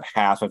like we have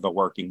half of a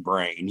working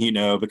brain,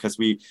 because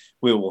we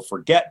will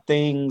forget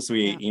things. I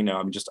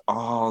mean, just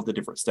all the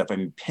different stuff. I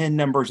mean, PIN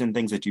numbers and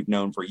things that you've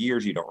known for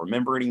years, you don't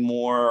remember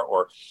anymore,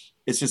 or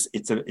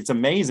it's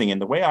amazing.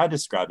 And the way I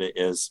describe it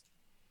is,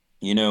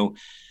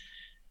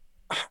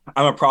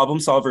 I'm a problem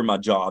solver in my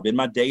job. In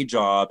my day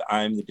job,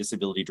 I'm the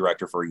disability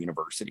director for a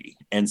university.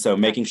 And so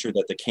making sure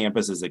that the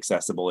campus is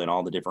accessible in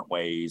all the different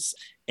ways.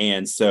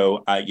 And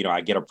so, I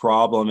get a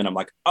problem and I'm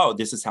like, oh,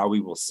 this is how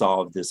we will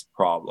solve this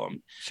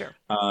problem. Sure.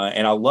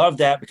 And I love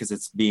that because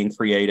it's being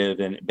creative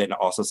and then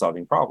also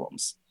solving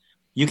problems.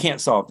 You can't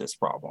solve this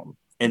problem.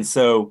 And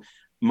so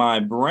my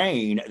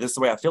brain, this is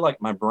the way I feel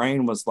like my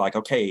brain was like,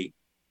 okay,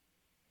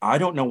 I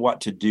don't know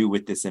what to do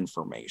with this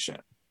information.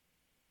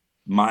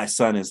 My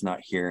son is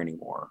not here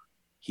anymore.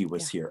 He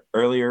was here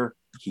earlier.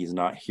 He's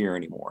not here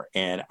anymore.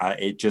 And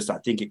I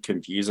think it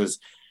confuses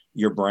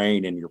your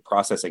brain and your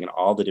processing and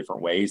all the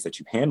different ways that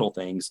you handle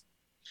things.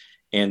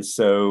 And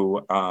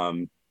so,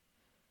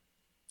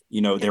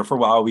 there for a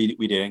while, we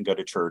didn't go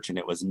to church, and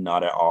it was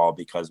not at all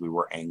because we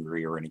were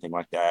angry or anything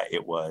like that.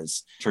 It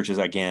was churches,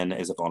 again,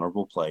 is a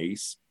vulnerable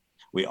place.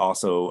 We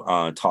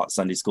also taught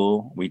Sunday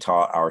school. We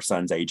taught our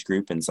son's age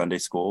group in Sunday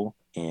school.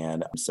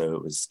 And so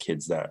it was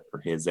kids that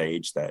were his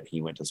age that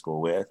he went to school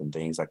with and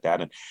things like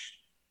that. And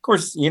of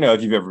course,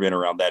 if you've ever been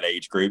around that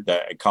age group,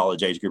 that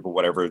college age group or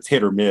whatever, it's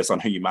hit or miss on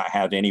who you might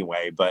have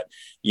anyway. But,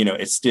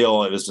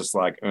 it was just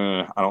like,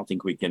 I don't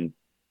think we can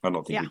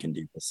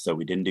do this. So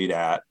we didn't do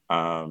that.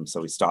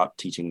 So we stopped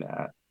teaching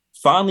that.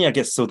 Finally, I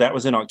guess, so that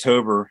was in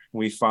October.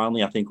 We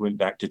finally, I think, went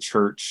back to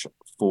church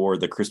for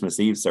the Christmas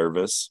Eve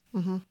service.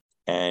 Mm-hmm.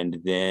 And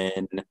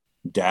then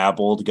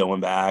dabbled going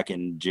back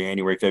in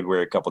January,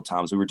 February, a couple of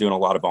times. We were doing a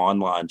lot of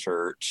online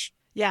church.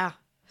 Yeah.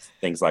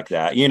 Things like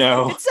that,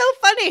 It's so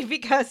funny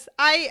because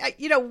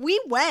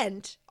we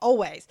went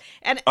always.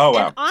 And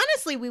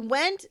honestly, we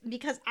went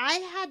because I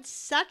had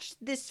such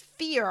this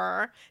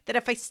fear that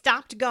if I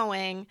stopped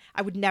going,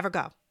 I would never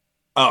go.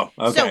 Oh,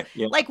 okay.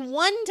 So, like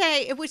one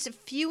day, it was a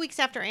few weeks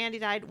after Andy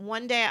died.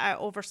 One day I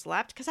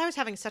overslept because I was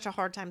having such a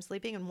hard time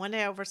sleeping. And one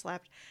day I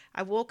overslept.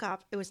 I woke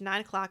up. It was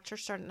 9:00.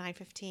 Church started at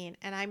 9:15.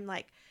 And I'm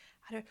like,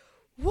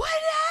 what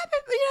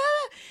happened?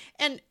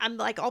 And I'm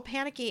like all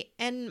panicky.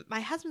 And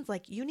my husband's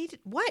like, you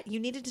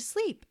needed to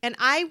sleep. And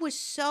I was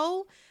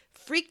so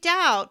freaked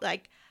out.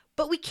 Like,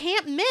 but we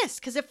can't miss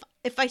because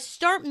if I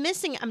start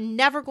missing, I'm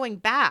never going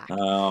back.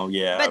 Oh,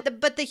 yeah.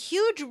 But the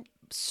huge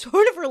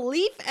sort of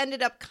relief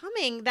ended up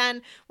coming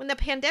then when the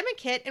pandemic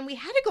hit and we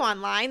had to go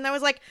online. And I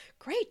was like,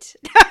 great.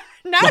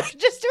 Now I can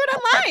just do it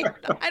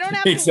online. I don't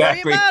have to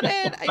worry about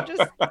it. I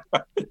just,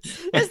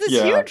 there's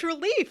this huge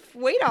relief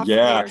weight off.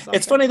 Yeah.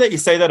 It's funny that you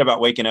say that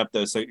about waking up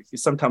though. So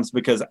sometimes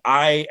because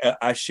I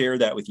share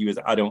that with you is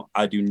I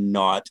do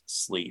not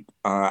sleep.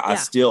 I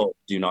still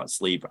do not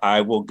sleep.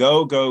 I will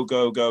go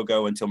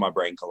until my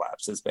brain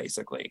collapses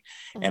basically.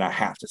 Mm-hmm. And I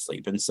have to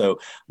sleep. And so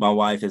my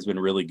wife has been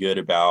really good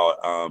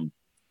about,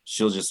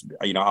 she'll just,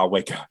 I'll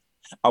wake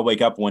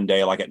up one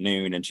day like at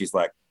noon and she's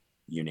like,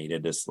 you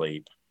needed to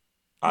sleep.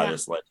 I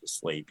just let you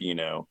sleep,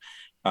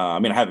 I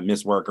mean, I haven't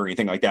missed work or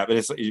anything like that,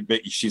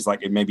 but she's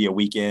like, it may be a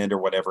weekend or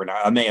whatever. And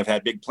I may have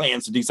had big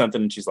plans to do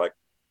something. And she's like,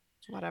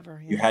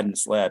 whatever. You hadn't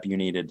slept, you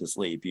needed to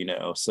sleep,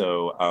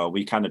 So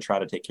we kind of try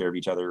to take care of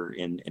each other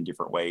in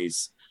different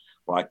ways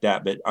like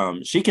that. But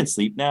she can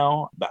sleep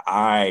now, but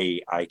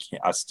I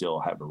can't. I still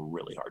have a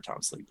really hard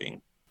time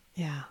sleeping.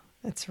 Yeah,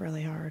 it's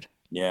really hard.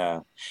 Yeah.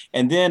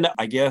 And then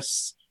I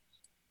guess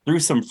through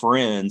some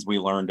friends, we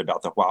learned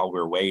about the While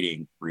We're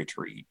Waiting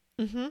retreat.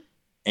 Mm-hmm.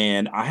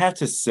 And I have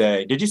to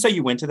say, did you say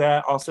you went to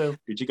that also?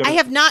 Did you go? I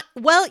have not.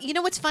 Well, you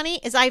know what's funny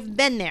is I've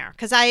been there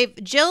because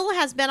Jill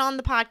has been on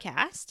the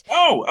podcast.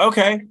 Oh,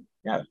 okay.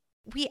 Yeah.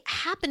 We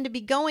happened to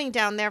be going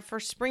down there for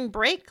spring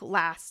break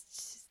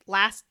last,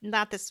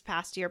 not this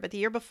past year, but the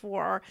year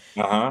before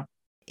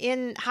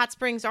in Hot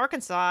Springs,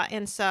 Arkansas.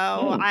 And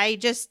so I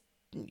just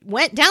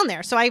went down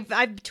there. So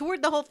I've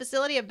toured the whole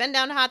facility. I've been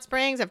down to Hot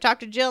Springs. I've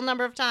talked to Jill a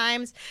number of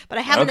times, but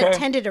I haven't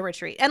attended a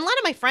retreat. And a lot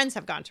of my friends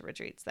have gone to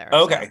retreats there.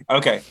 Okay. So.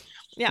 Okay.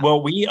 Yeah.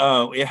 Well, we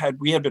had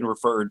been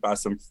referred by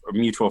some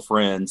mutual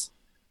friends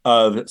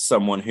of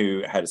someone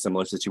who had a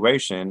similar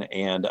situation.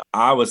 And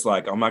I was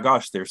like, oh my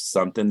gosh, there's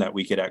something that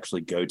we could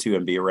actually go to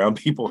and be around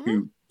people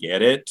who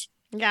get it.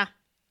 Yeah.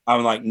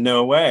 I'm like,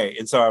 no way.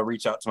 And so I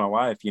reached out to my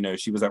wife,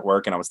 she was at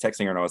work and I was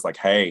texting her and I was like,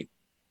 hey,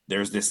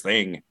 there's this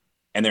thing.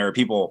 And there are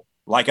people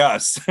like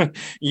us, do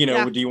you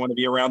want to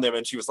be around them?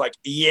 And she was like,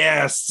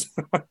 yes.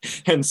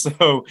 And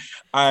so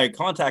I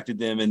contacted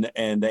them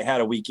and they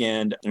had a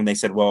weekend and they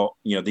said, well,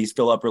 these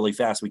fill up really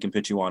fast. We can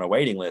put you on a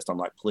waiting list. I'm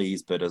like,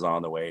 please put us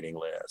on the waiting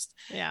list.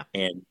 Yeah.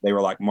 And they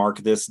were like, mark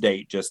this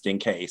date just in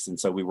case. And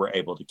so we were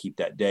able to keep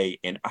that date.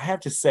 And I have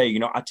to say,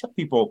 I tell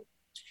people,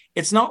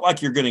 it's not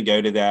like you're going to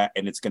go to that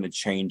and it's going to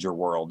change your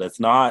world.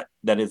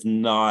 That is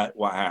not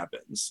what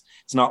happens.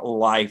 It's not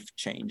life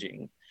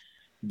changing,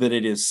 but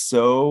it is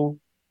so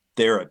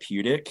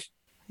therapeutic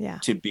Yeah.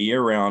 to be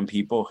around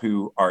people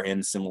who are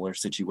in similar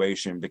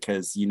situation,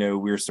 because,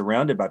 we're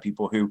surrounded by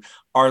people who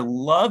are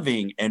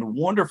loving and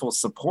wonderful,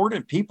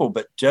 supportive people,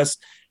 but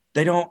just,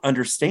 they don't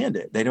understand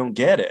it. They don't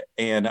get it.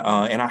 And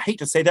I hate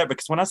to say that,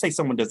 because when I say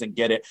someone doesn't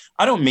get it,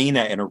 I don't mean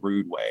that in a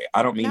rude way.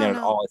 I don't mean that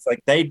at all. It's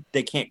like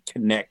they can't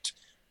connect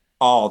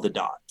all the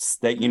dots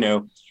that,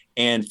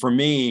 and for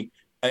me,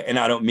 and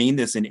I don't mean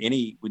this in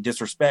any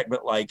disrespect,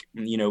 but like,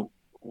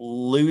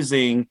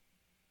 losing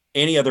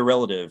any other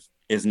relative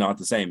is not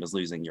the same as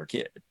losing your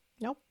kid.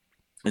 Nope.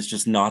 It's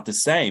just not the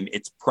same.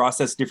 It's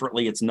processed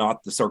differently. It's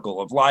not the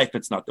circle of life.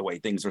 It's not the way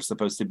things are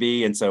supposed to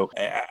be. And so,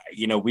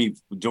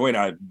 Joy and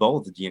I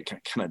both,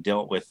 kind of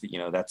dealt with,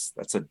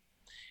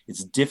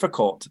 it's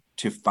difficult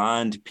to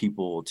find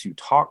people to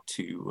talk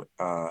to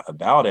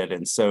about it.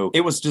 And so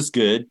it was just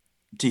good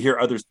to hear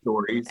other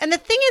stories. And the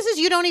thing is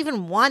you don't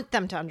even want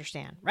them to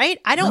understand, right?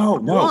 I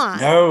don't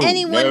want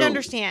anyone to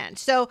understand.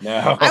 So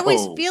I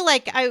always feel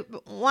like I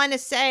want to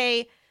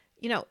say,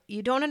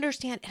 you don't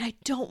understand, and I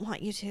don't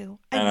want you to.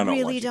 I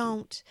really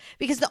don't.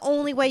 Because the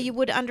only way you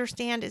would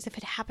understand is if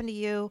it happened to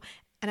you,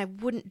 and I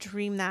wouldn't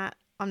dream that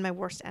on my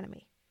worst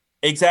enemy.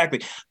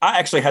 Exactly. I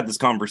actually had this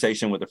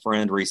conversation with a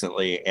friend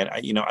recently, and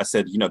I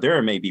said, there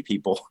are maybe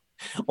people,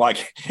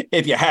 like,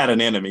 if you had an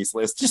enemies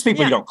list, just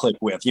people you don't click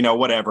with,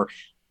 whatever.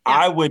 Yeah.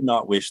 I would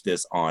not wish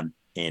this on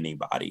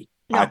anybody.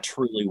 No. I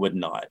truly would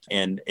not.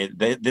 And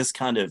this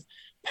kind of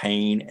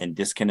pain and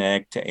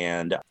disconnect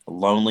and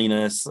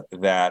loneliness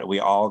that we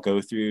all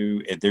go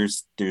through,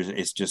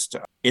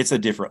 it's a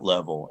different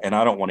level, and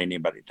I don't want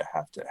anybody to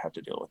have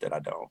to deal with it. I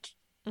don't.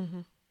 Mm-hmm.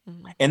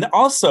 Mm-hmm. And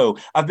also,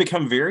 I've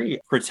become very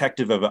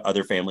protective of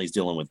other families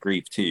dealing with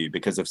grief too,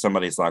 because if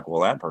somebody's like,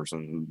 well, that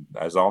person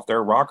is off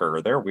their rocker,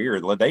 or they're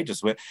weird, they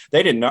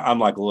didn't know. I'm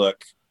like,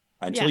 look,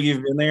 until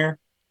you've been there,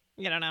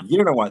 you don't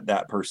know what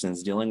that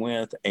person's dealing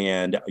with.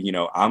 And,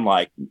 I'm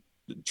like,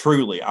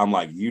 truly,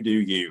 you do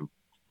you,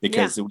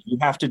 because you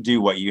have to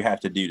do what you have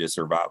to do to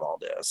survive all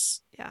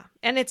this. Yeah.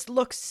 And it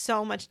looks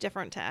so much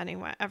different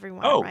to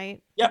everyone,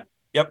 right? Yep.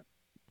 Yep.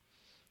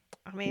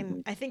 I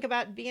mean, I think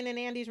about being in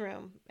Andy's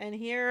room, and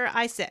here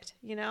I sit,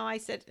 I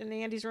sit in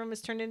Andy's room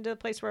is turned into a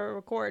place where I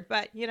record,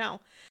 but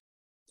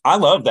I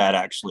love that.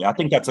 Actually, I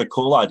think that's a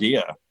cool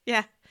idea.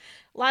 Yeah.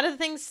 A lot of the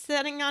things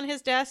sitting on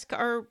his desk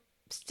are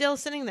still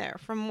sitting there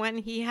from when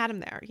he had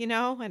him there,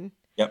 and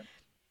yep.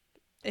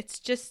 It's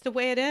just the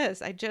way it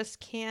is. I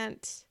just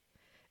can't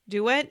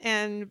do it.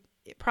 And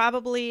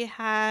probably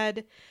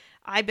had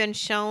I been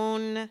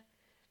shown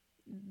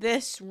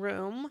this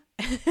room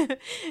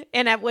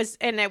and it was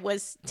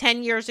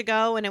 10 years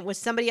ago, and it was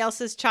somebody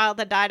else's child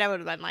that died, I would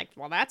have been like,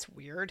 well, that's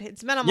weird.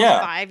 It's been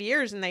almost 5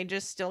 years and they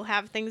just still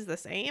have things the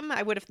same.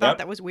 I would have thought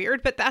that was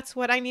weird, but that's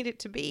what I need it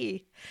to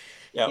be.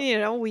 Yep.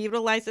 We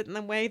utilize it in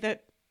the way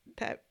that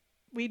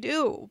we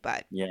do,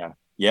 but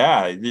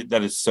yeah,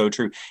 that is so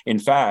true. In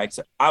fact,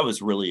 I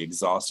was really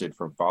exhausted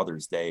from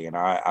Father's Day, and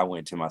I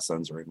went to my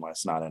son's room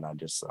last night, and I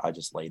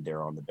just laid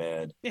there on the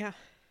bed. Yeah.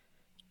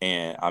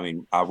 And I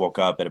mean, I woke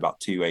up at about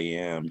 2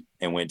 a.m.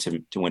 and went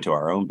to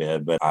our own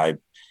bed, but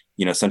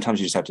sometimes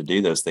you just have to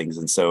do those things.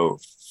 And so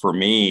for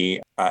me,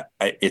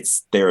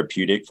 it's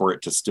therapeutic for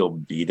it to still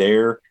be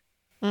there.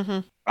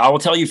 Mm-hmm. I will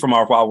tell you from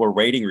while we're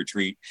waiting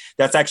retreat,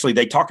 that's actually,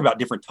 they talk about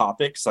different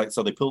topics.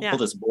 So they pull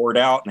this board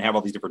out and have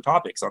all these different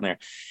topics on there.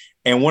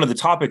 And one of the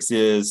topics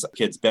is a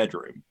kid's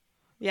bedroom.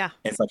 Yeah.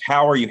 And it's like,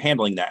 how are you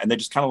handling that? And they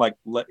just kind of like,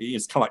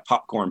 it's kind of like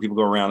popcorn. People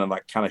go around and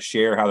like kind of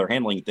share how they're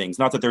handling things.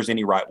 Not that there's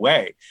any right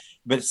way,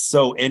 but it's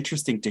so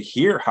interesting to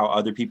hear how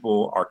other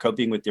people are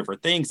coping with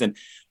different things. And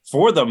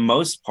for the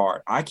most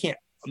part, I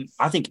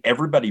think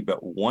everybody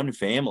but one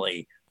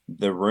family,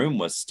 the room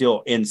was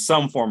still in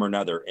some form or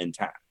another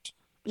intact.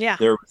 Yeah.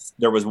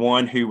 There was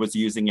one who was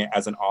using it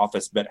as an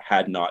office, but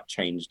had not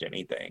changed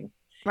anything.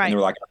 Right. And they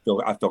were like,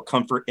 I feel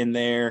comfort in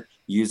there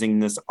using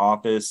this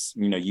office,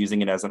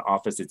 using it as an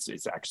office.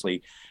 It's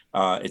actually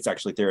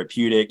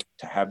therapeutic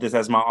to have this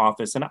as my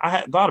office. And I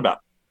had thought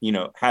about,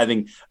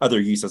 having other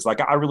uses.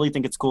 Like, I really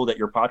think it's cool that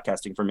you're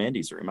podcasting from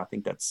Andy's room. I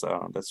think that's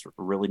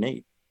really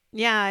neat.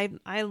 Yeah.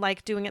 I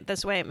like doing it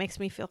this way. It makes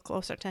me feel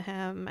closer to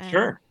him. And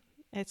sure.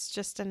 It's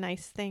just a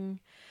nice thing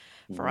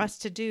for us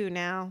to do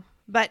now.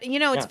 But,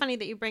 it's funny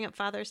that you bring up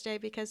Father's Day,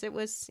 because it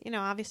was,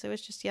 obviously it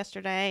was just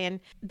yesterday, and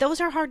those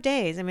are hard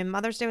days. I mean,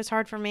 Mother's Day was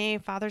hard for me.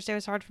 Father's Day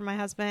was hard for my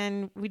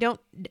husband. We don't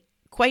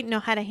quite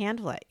know how to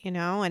handle it,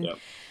 and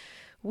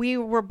we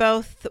were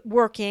both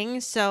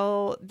working,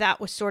 so that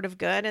was sort of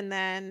good. And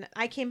then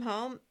I came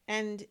home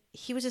and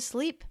he was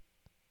asleep.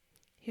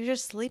 He was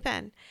just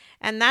sleeping.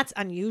 And that's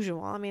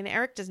unusual. I mean,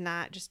 Eric does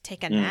not just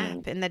take a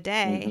nap in the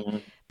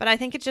day, but I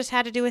think it just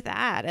had to do with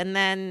that. And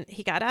then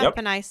he got up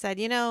and I said,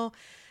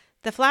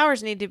 the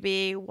flowers need to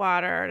be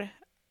watered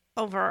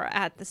over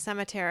at the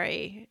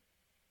cemetery.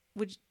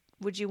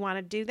 Would you want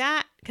to do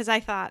that? Because I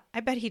thought,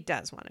 I bet he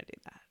does want to do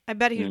that. I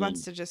bet he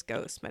wants to just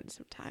go spend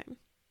some time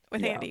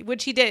with Andy,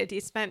 which he did. He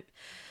spent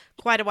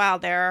quite a while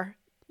there,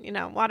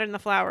 watering the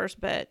flowers,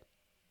 but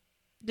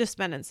just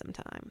spending some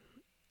time.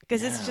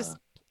 Because it's just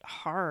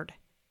hard.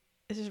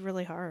 This is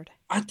really hard.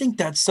 I think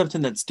that's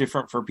something that's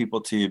different for people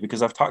too,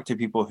 because I've talked to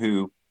people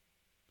who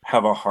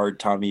have a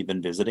hard time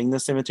even visiting the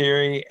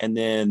cemetery. And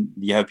then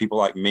you have people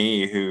like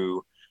me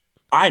who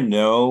I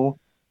know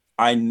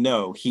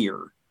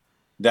here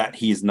that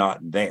he's not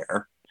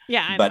there,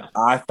 Yeah, I but know.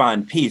 I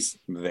find peace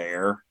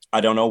there.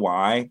 I don't know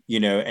why,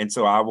 and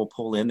so I will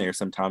pull in there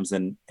sometimes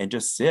and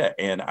just sit.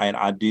 And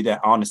I do that.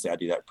 Honestly, I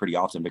do that pretty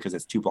often because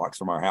it's 2 blocks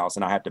from our house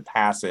and I have to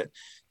pass it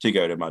to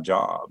go to my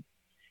job.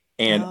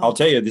 And I'll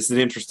tell you, this is an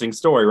interesting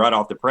story right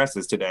off the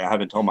presses today. I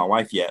haven't told my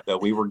wife yet,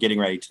 but we were getting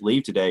ready to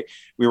leave today.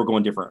 We were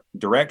going different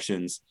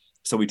directions.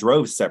 So we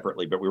drove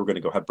separately, but we were going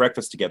to go have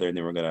breakfast together and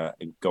then we're going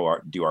to go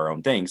do our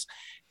own things.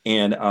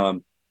 And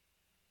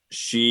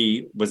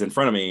she was in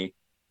front of me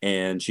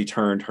and she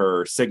turned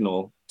her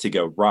signal to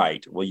go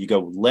right. Well, you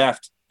go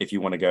left if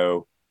you want to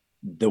go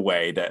the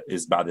way that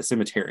is by the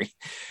cemetery.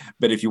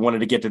 But if you wanted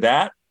to get to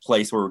that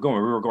place where we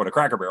were going to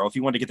Cracker Barrel. If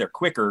you wanted to get there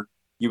quicker,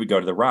 you would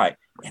go to the right.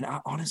 And I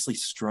honestly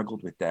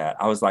struggled with that.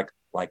 I was like,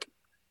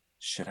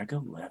 should I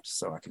go left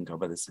so I can go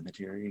by the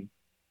cemetery?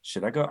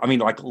 Should I go? I mean,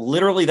 like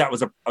literally that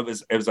was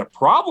a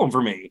problem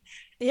for me.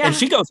 Yeah. And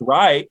she goes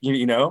right,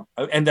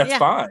 and that's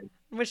fine.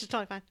 Which is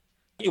totally fine.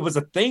 It was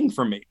a thing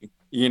for me,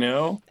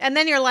 And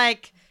then you're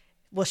like,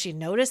 will she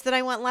notice that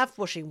I went left?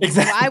 Will she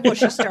Exactly. Will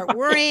she start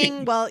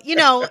worrying? Well,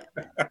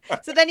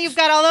 so then you've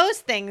got all those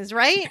things,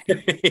 right?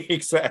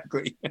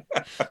 Exactly.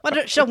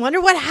 She'll wonder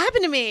what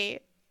happened to me.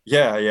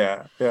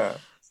 Yeah.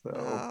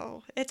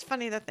 So it's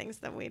funny the things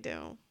that we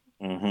do.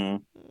 Mm-hmm.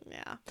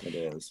 Yeah. It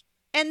is.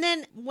 And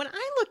then when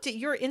I looked at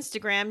your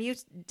Instagram, you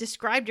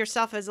described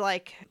yourself as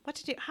like,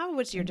 how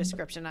was your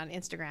description on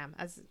Instagram?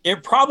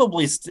 It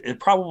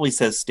probably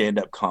says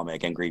stand-up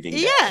comic and grieving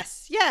dad.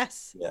 Yes.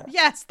 Yeah.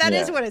 Yes, that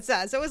is what it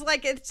says. It was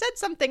like, it said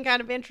something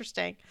kind of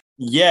interesting.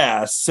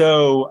 Yeah.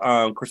 So,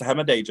 of course I have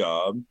my day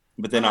job,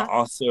 but then I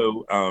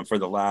also, for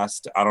the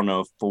last,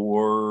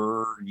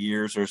 4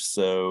 years or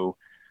so,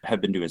 have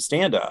been doing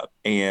stand-up.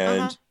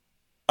 And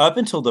up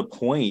until the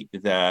point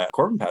that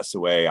Corban passed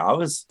away, I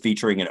was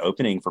featuring and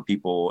opening for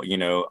people,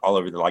 all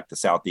over the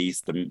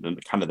Southeast,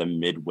 the kind of the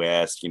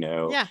Midwest,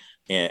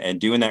 and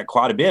doing that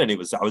quite a bit. And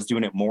I was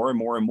doing it more and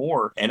more and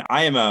more. And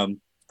I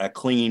am a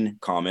clean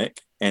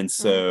comic. And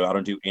so I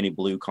don't do any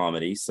blue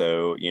comedy.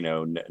 So,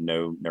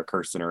 no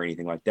cursing or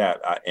anything like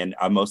that. And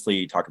I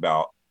mostly talk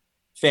about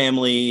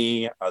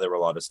family. There were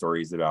a lot of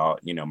stories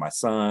about, my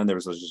son. There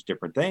was just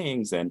different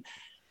things.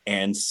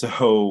 And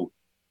so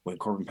when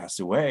Corban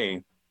passed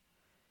away,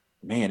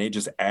 man,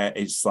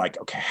 it's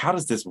like, okay, how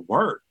does this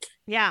work?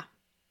 Yeah.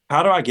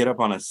 How do I get up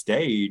on a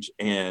stage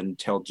and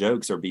tell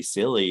jokes or be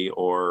silly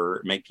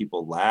or make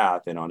people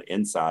laugh? And on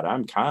inside,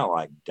 I'm kind of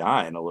like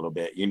dying a little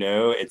bit,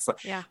 it's like,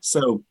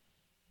 so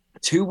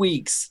 2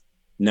 weeks,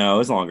 no, it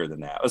was longer than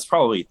that. It was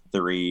probably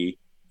three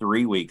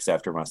weeks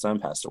after my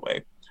son passed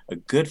away. A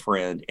good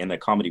friend in the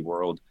comedy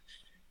world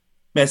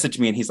messaged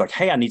me and he's like,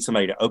 hey, I need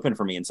somebody to open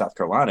for me in South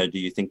Carolina. Do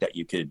you think that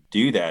you could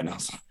do that? And I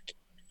was like,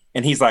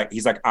 and he's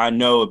like, I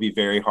know it'd be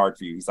very hard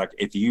for you. He's like,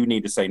 if you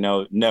need to say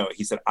no.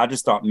 He said, I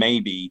just thought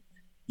maybe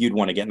you'd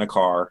want to get in the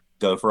car,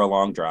 go for a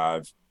long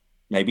drive,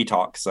 maybe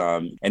talk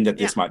some, and that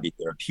this might be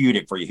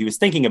therapeutic for you. He was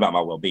thinking about my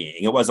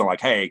well-being. It wasn't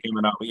like, hey,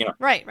 coming up,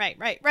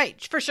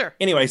 Right, for sure.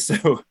 Anyway,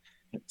 so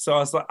I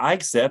was like, I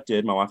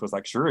accepted. My wife was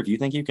like, sure, if you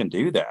think you can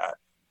do that.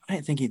 I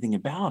didn't think anything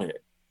about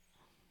it.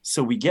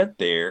 So we get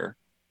there,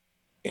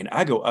 and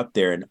I go up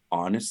there, and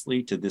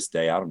honestly, to this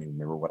day, I don't even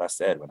remember what I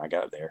said when I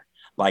got there.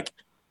 Like,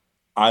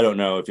 I don't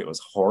know if it was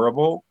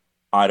horrible.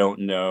 I don't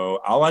know.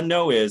 All I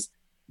know is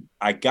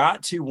I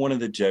got to one of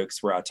the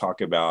jokes where I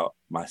talk about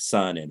my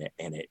son in it,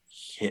 and it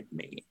hit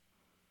me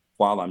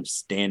while I'm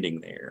standing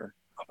there.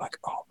 I'm like,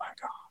 oh my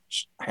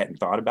gosh, I hadn't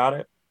thought about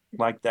it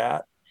like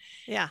that.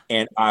 Yeah.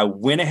 And I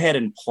went ahead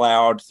and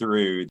plowed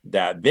through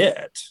that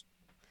bit.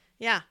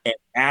 Yeah. And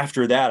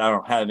after that, I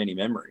don't have any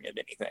memory of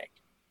anything.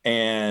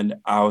 And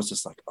I was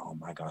just like, oh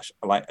my gosh,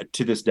 like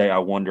to this day, I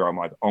wonder, I'm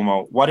like, oh my,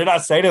 what did I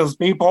say to those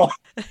people?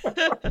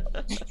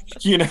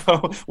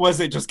 Was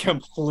it just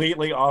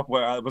completely off?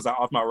 Was I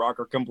off my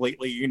rocker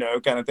completely,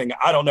 kind of thing?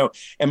 I don't know.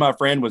 And my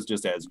friend was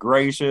just as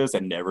gracious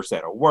and never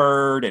said a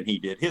word. And he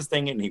did his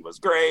thing and he was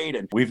great.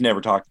 And we've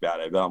never talked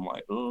about it, but I'm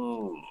like,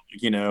 oh,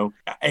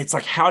 it's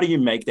like, how do you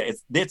make that?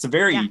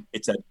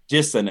 It's a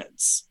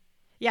dissonance.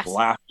 Yes.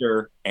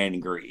 Laughter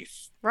and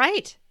grief.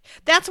 Right.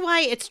 That's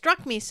why it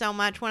struck me so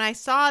much when I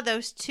saw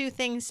those two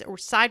things were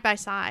side by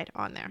side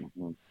on there.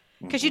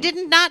 Because you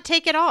did not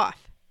take it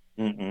off.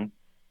 Mm-mm.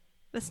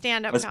 The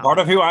stand-up. That's part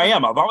of who I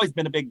am. I've always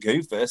been a big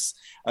goofus,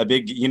 a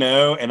big,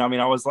 and I mean,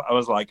 I was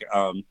like,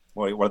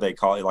 what do they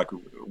call it? Like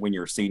when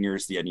you're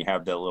seniors and you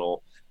have the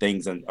little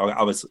things, and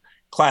I was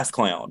class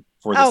clown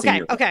for the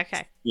senior. Okay.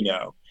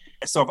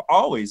 So I've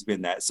always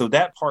been that. So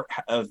that part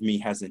of me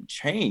hasn't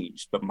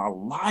changed, but my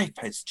life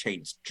has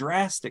changed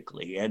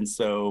drastically. And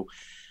so,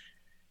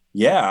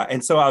 yeah.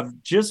 And so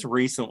I've just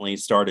recently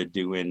started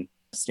doing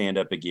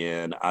stand-up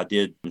again. I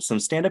did some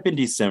stand-up in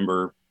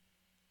December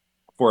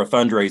for a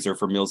fundraiser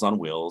for Meals on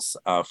Wheels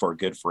for a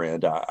good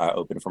friend. I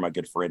opened for my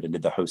good friend and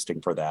did the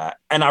hosting for that.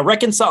 And I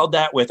reconciled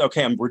that with,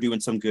 okay, we're doing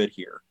some good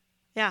here.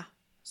 Yeah.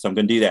 So I'm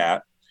going to do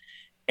that.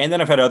 And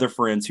then I've had other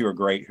friends who are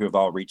great who have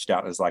all reached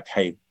out and is like,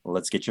 hey,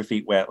 let's get your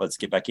feet wet. Let's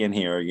get back in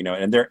here,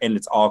 and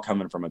it's all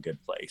coming from a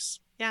good place.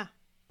 Yeah.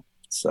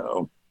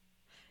 So.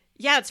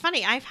 Yeah, it's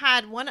funny. I've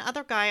had one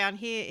other guy on.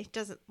 He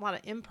does a lot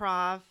of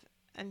improv,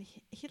 and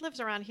he lives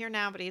around here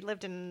now, but he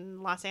lived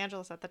in Los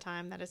Angeles at the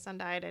time that his son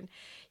died. And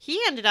he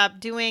ended up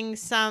doing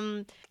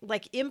some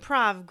like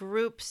improv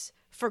groups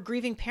for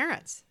grieving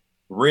parents.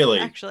 Really?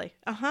 Actually.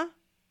 Uh-huh.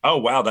 Oh,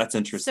 wow. That's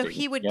interesting. So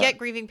he would get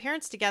grieving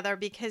parents together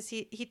because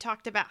he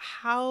talked about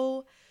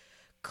how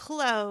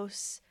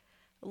close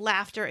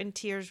laughter and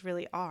tears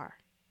really are.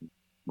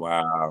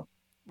 Wow.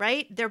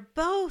 Right? They're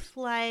both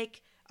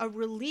like a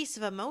release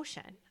of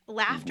emotion.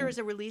 Laughter is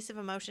a release of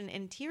emotion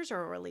and tears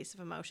are a release of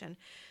emotion.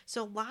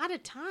 So a lot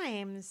of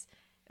times,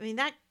 I mean,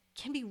 that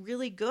can be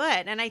really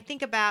good. And I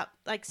think about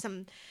like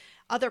some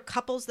other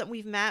couples that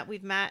we've met.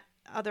 We've met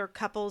other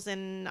couples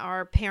in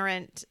our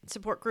parent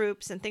support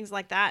groups and things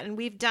like that. And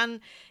we've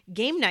done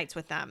game nights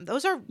with them.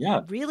 Those are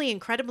really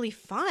incredibly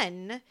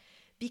fun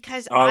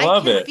because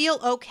I can feel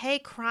okay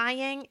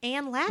crying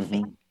and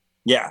laughing. Mm-hmm.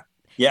 Yeah.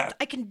 Yeah.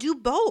 I can do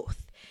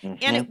both.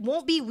 And it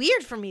won't be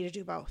weird for me to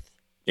do both.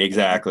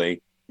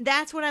 Exactly. And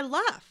that's what I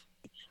love.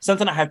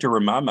 Something I have to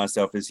remind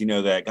myself is,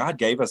 that God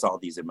gave us all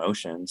these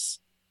emotions.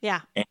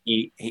 Yeah. And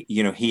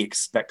he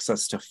expects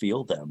us to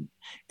feel them.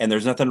 And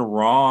there's nothing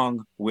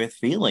wrong with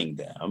feeling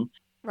them.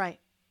 Right.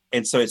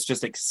 And so it's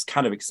just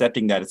kind of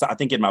accepting that. I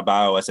think in my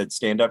bio, I said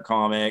stand-up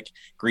comic,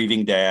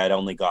 grieving dad,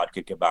 only God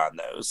could combine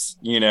those,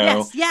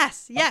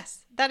 Yes.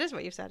 That is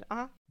what you said.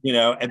 Uh-huh.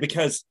 And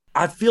because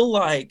I feel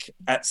like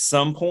at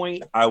some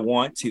point I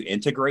want to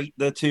integrate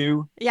the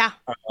two. Yeah.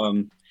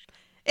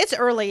 It's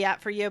early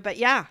yet for you, but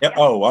yeah.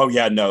 Oh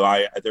yeah.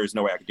 No, there's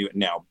no way I could do it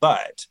now.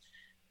 But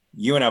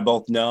you and I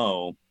both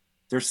know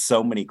there's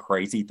so many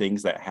crazy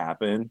things that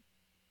happen,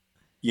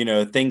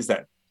 things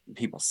that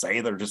people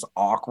say that are just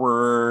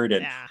awkward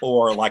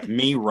or like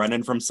me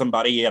running from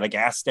somebody at a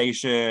gas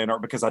station or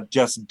because I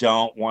just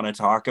don't want to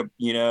talk,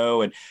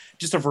 and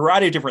just a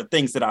variety of different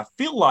things that I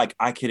feel like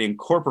I could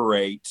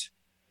incorporate,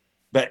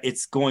 but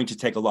it's going to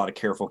take a lot of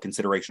careful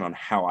consideration on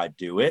how I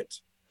do it.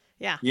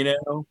 Yeah.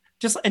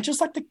 Just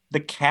like the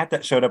cat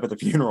that showed up at the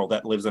funeral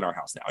that lives in our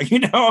house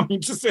now,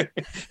 just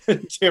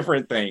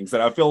different things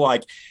that I feel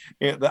like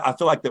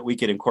that we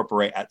could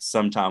incorporate at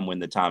some time when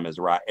the time is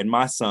right. And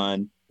my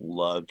son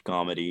loved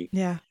comedy.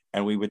 Yeah.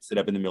 And we would sit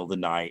up in the middle of the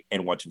night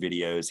and watch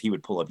videos. He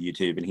would pull up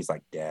YouTube and he's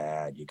like,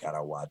 Dad, you got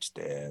to watch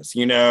this,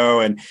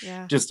 and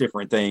just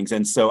different things.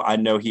 And so I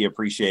know he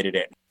appreciated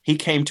it. He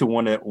came to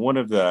one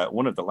of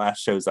the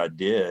last shows I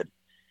did.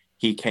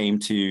 He came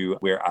to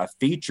where I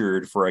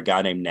featured for a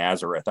guy named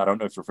Nazareth. I don't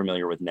know if you're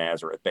familiar with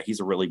Nazareth, but he's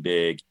a really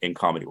big in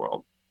comedy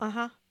world.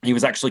 Uh-huh. He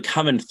was actually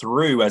coming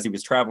through as he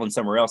was traveling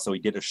somewhere else. So he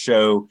did a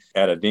show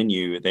at a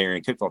venue there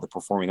in Cookville, the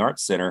Performing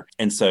Arts Center.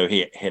 And so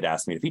he had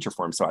asked me to feature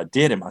for him. So I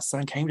did. And my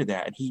son came to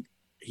that and he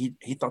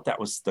thought that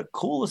was the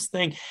coolest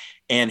thing.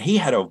 And he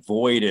had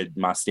avoided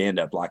my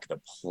stand-up like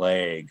the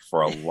plague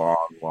for a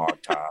long, long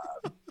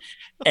time.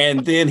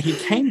 And then he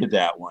came to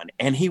that one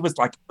and he was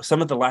like,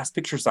 some of the last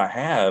pictures I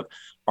have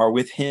are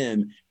with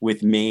him,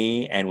 with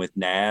me and with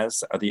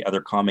Naz, the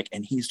other comic.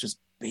 And he's just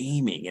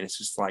beaming. And it's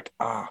just like,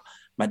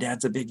 my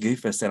dad's a big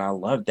goofus. And I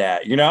love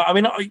that.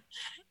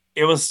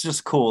 It was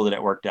just cool that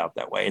it worked out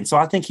that way. And so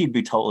I think he'd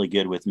be totally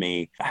good with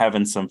me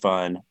having some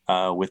fun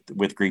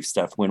with grief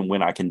stuff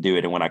when I can do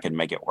it and when I can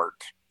make it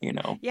work,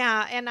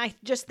 Yeah. And I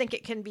just think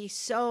it can be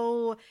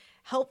so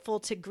helpful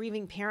to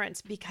grieving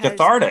parents because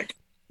cathartic.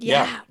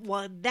 Yeah.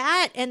 Well,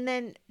 that, and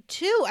then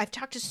too, I've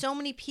talked to so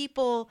many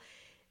people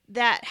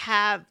that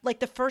have like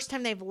the first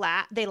time they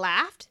laughed, they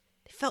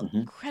felt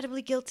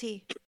incredibly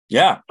guilty.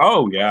 Yeah.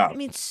 Oh yeah. I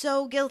mean,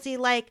 so guilty.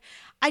 Like,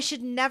 I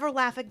should never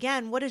laugh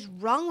again. What is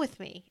wrong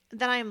with me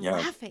that I am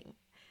laughing?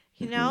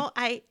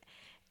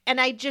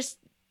 I just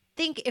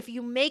think if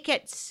you make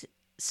it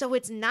so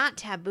it's not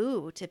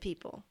taboo to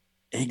people.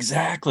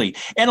 Exactly.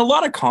 And a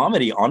lot of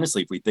comedy,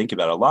 honestly, if we think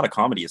about it, a lot of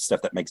comedy is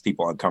stuff that makes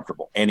people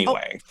uncomfortable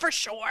anyway. Oh, for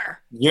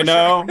sure.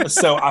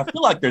 So I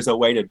feel like there's a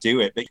way to do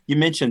it. But you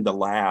mentioned the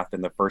laugh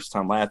and the first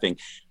time laughing.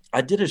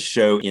 I did a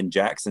show in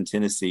Jackson,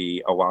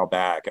 Tennessee a while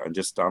back,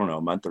 just, I don't know,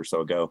 a month or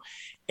so ago.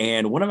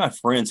 And one of my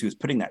friends who was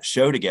putting that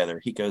show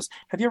together, he goes,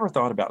 have you ever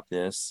thought about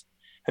this?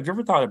 Have you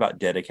ever thought about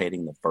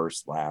dedicating the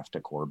first laugh to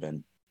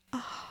Corban?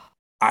 Oh.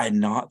 I had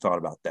not thought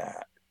about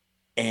that.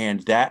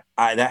 And that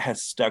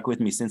has stuck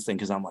with me since then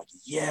because I'm like,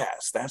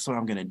 yes, that's what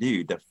I'm going to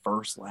do. The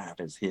first laugh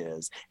is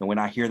his. And when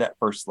I hear that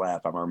first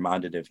laugh, I'm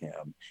reminded of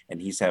him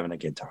and he's having a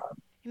good time.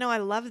 I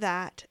love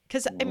that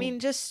because, I mean,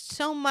 just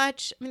so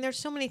much. I mean, there's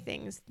so many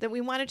things that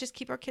we want to just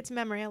keep our kids'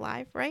 memory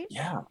alive, right?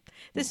 Yeah.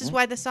 This is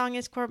why the song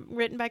is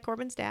written by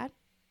Corban's dad.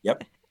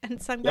 Yep.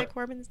 And sung by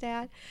Corban's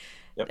dad.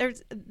 Yep.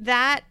 There's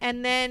that.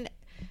 And then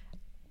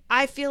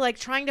I feel like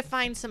trying to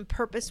find some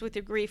purpose with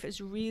your grief is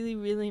really,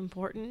 really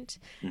important.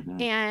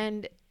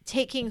 And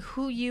taking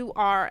who you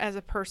are as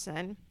a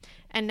person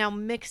and now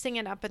mixing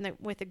it up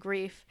with the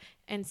grief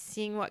and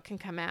seeing what can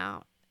come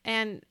out.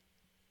 And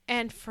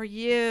for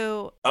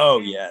you, Oh,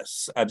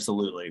 yes,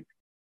 absolutely.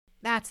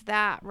 that's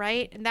that,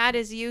 right? And that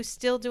is you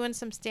still doing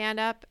some stand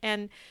up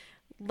and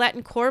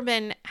letting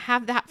Corban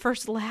have that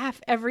first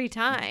laugh every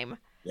time.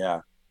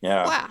 Yeah.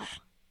 Yeah. Wow.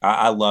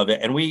 I love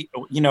it. And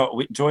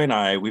Joy and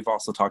I, we've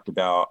also talked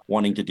about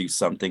wanting to do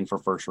something for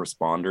first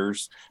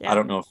responders. Yeah. I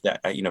don't know if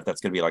that, if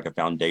that's going to be like a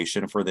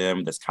foundation for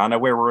them. That's kind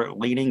of where we're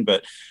leaning,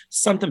 but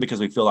something, because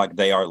we feel like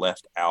they are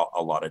left out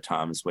a lot of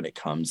times when it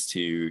comes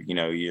to,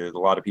 a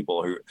lot of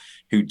people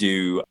who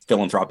do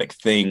philanthropic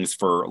things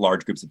for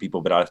large groups of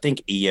people. But I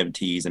think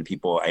EMTs and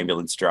people,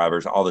 ambulance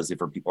drivers, all those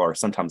different people are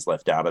sometimes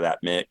left out of that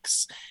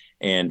mix.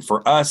 And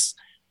for us,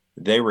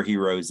 they were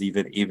heroes,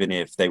 even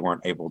if they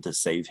weren't able to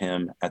save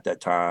him at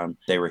that time.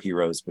 They were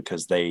heroes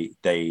because they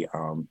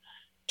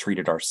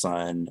treated our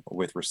son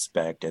with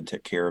respect and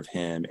took care of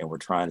him and were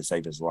trying to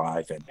save his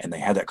life. And they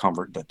had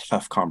the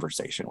tough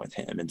conversation with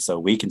him. And so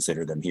we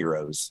consider them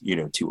heroes,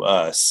 to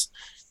us.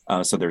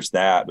 So there's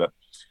that. But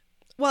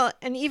well,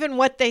 and even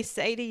what they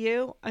say to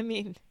you, I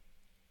mean,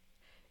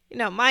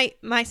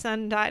 my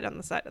son died on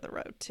the side of the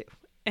road too.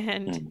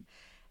 And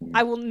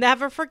I will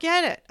never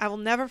forget it. I will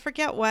never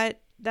forget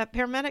what that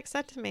paramedic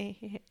said to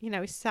me. He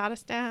sat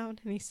us down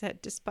and he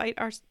said, despite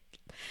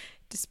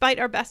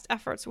our best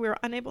efforts, we were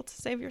unable to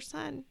save your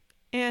son.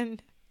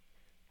 And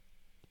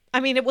I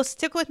mean, it will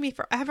stick with me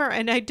forever.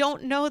 And I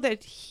don't know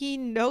that he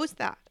knows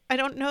that. I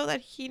don't know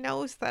that he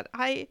knows that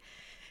I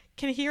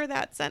can hear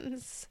that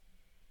sentence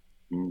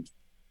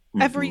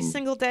every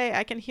single day.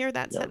 I can hear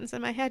that sentence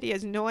in my head. He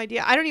has no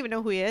idea. I don't even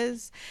know who he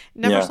is.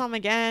 Never saw him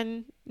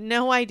again.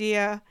 No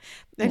idea.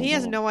 And he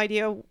has no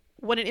idea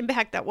what an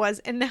impact that was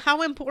and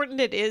how important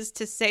it is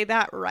to say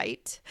that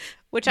right,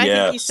 which I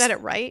think he said it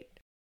right.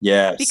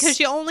 Yes. Because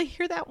you only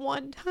hear that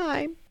one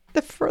time,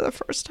 for the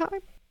first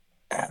time.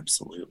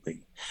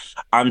 Absolutely.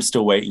 I'm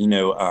still waiting.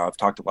 I've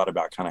talked a lot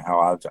about kind of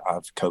how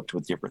I've coped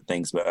with different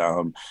things, but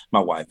my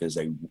wife is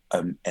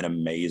an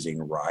amazing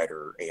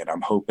writer, and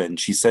I'm hoping,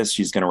 she says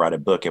she's going to write a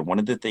book. And one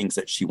of the things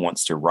that she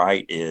wants to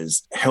write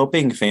is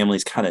helping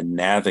families kind of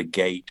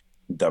navigate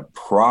the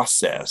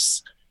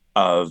process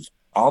of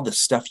all the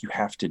stuff you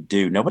have to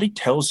do. Nobody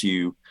tells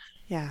you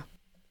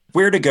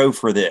where to go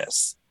for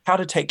this, how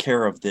to take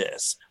care of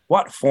this,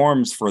 what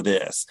forms for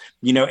this,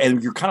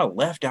 and you're kind of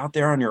left out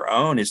there on your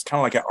own. It's kind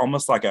of like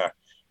almost like a,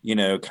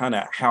 kind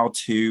of how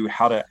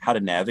to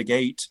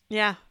navigate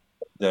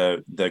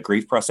the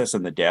grief process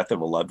and the death of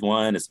a loved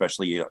one,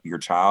 especially your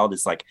child.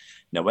 It's like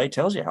nobody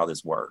tells you how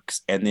this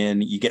works. And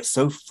then you get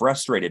so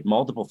frustrated,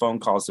 multiple phone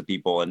calls to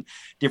people and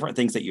different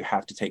things that you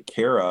have to take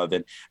care of.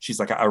 And she's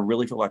like, I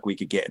really feel like we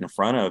could get in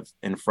front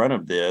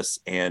of this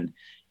and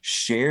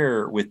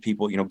share with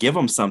people, give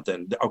them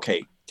something.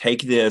 Okay,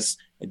 take this,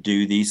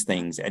 do these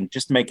things, and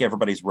just make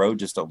everybody's road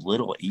just a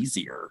little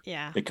easier.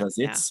 Yeah. Because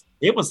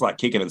it was like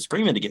kicking and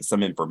screaming to get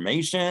some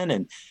information.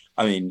 And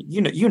I mean,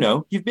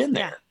 you've been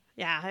there.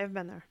 Yeah, I've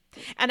been there.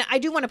 And I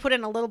do want to put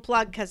in a little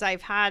plug, because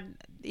I've had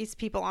these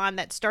people on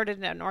that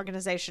started an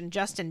organization,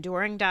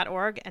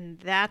 justenduring.org, and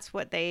that's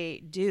what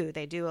they do.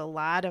 They do a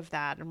lot of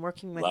that and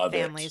working with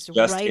families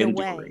right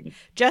away.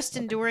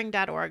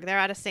 Justenduring.org. They're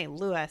out of St.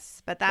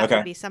 Louis, but that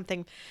would be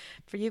something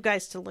for you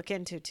guys to look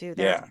into too.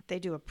 They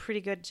do a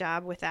pretty good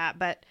job with that.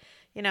 But,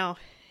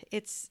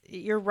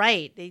 you're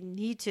right. They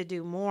need to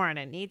do more, and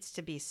it needs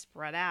to be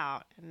spread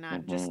out and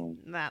not just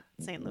that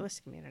St. Louis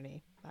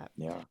community. But,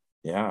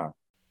 Yeah.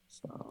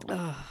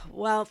 So.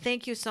 Well,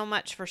 thank you so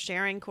much for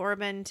sharing,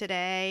 Corban,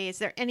 today. Is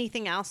there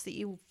anything else that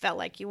you felt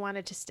like you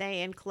wanted to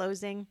say in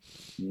closing?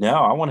 No,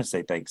 I want to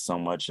say thanks so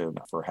much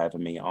for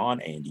having me on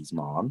Andy's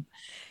Mom.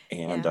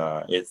 And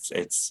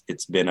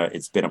it's been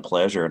a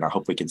pleasure, and I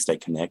hope we can stay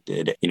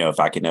connected. If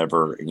I can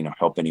ever,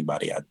 help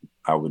anybody,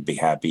 I would be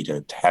happy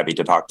to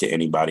talk to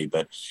anybody.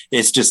 But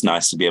it's just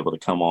nice to be able to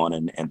come on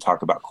and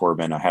talk about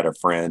Corban. I had a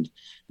friend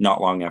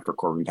not long after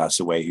Corban passed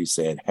away who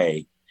said,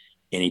 "Hey,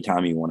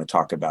 anytime you want to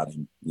talk about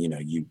him,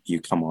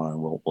 you come on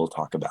and we'll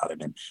talk about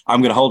him." And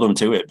I'm going to hold him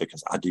to it,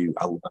 because I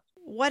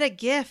what a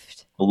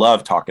gift.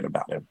 Love talking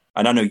about him.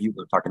 And I know you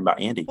love talking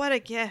about Andy. What a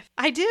gift.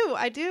 I do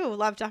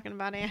love talking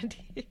about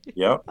Andy.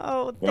 Yep.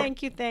 Oh,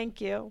 thank you. Thank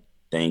you.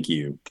 Thank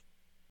you.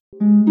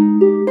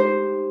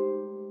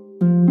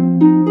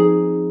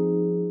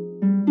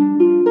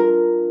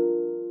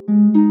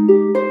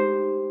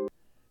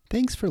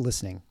 Thanks for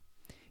listening.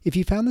 If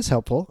you found this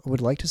helpful and would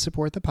like to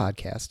support the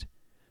podcast,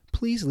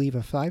 please leave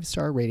a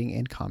 5-star rating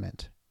and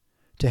comment.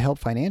 To help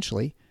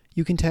financially,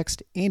 you can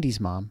text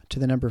Andy's Mom to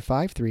the number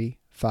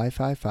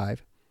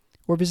 53555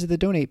 or visit the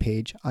donate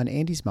page on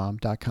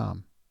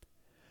andysmom.com.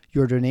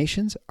 Your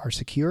donations are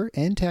secure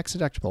and tax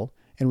deductible,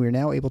 and we are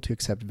now able to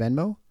accept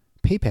Venmo,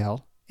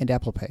 PayPal, and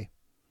Apple Pay.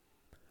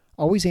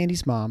 Always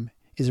Andy's Mom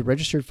is a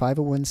registered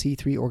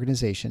 501c3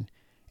 organization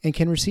and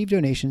can receive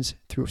donations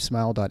through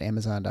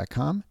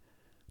smile.amazon.com,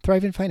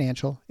 Thrivent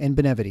Financial, and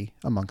Benevity,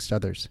 amongst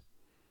others.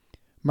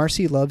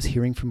 Marcy loves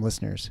hearing from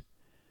listeners.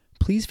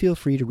 Please feel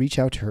free to reach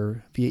out to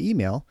her via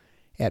email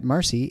at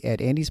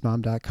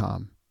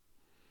marcy@andysmom.com.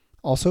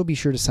 Also, be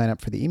sure to sign up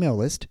for the email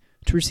list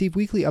to receive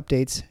weekly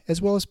updates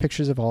as well as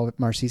pictures of all of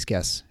Marcy's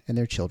guests and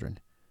their children.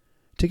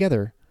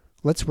 Together,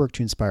 let's work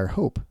to inspire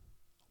hope,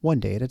 one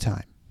day at a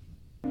time.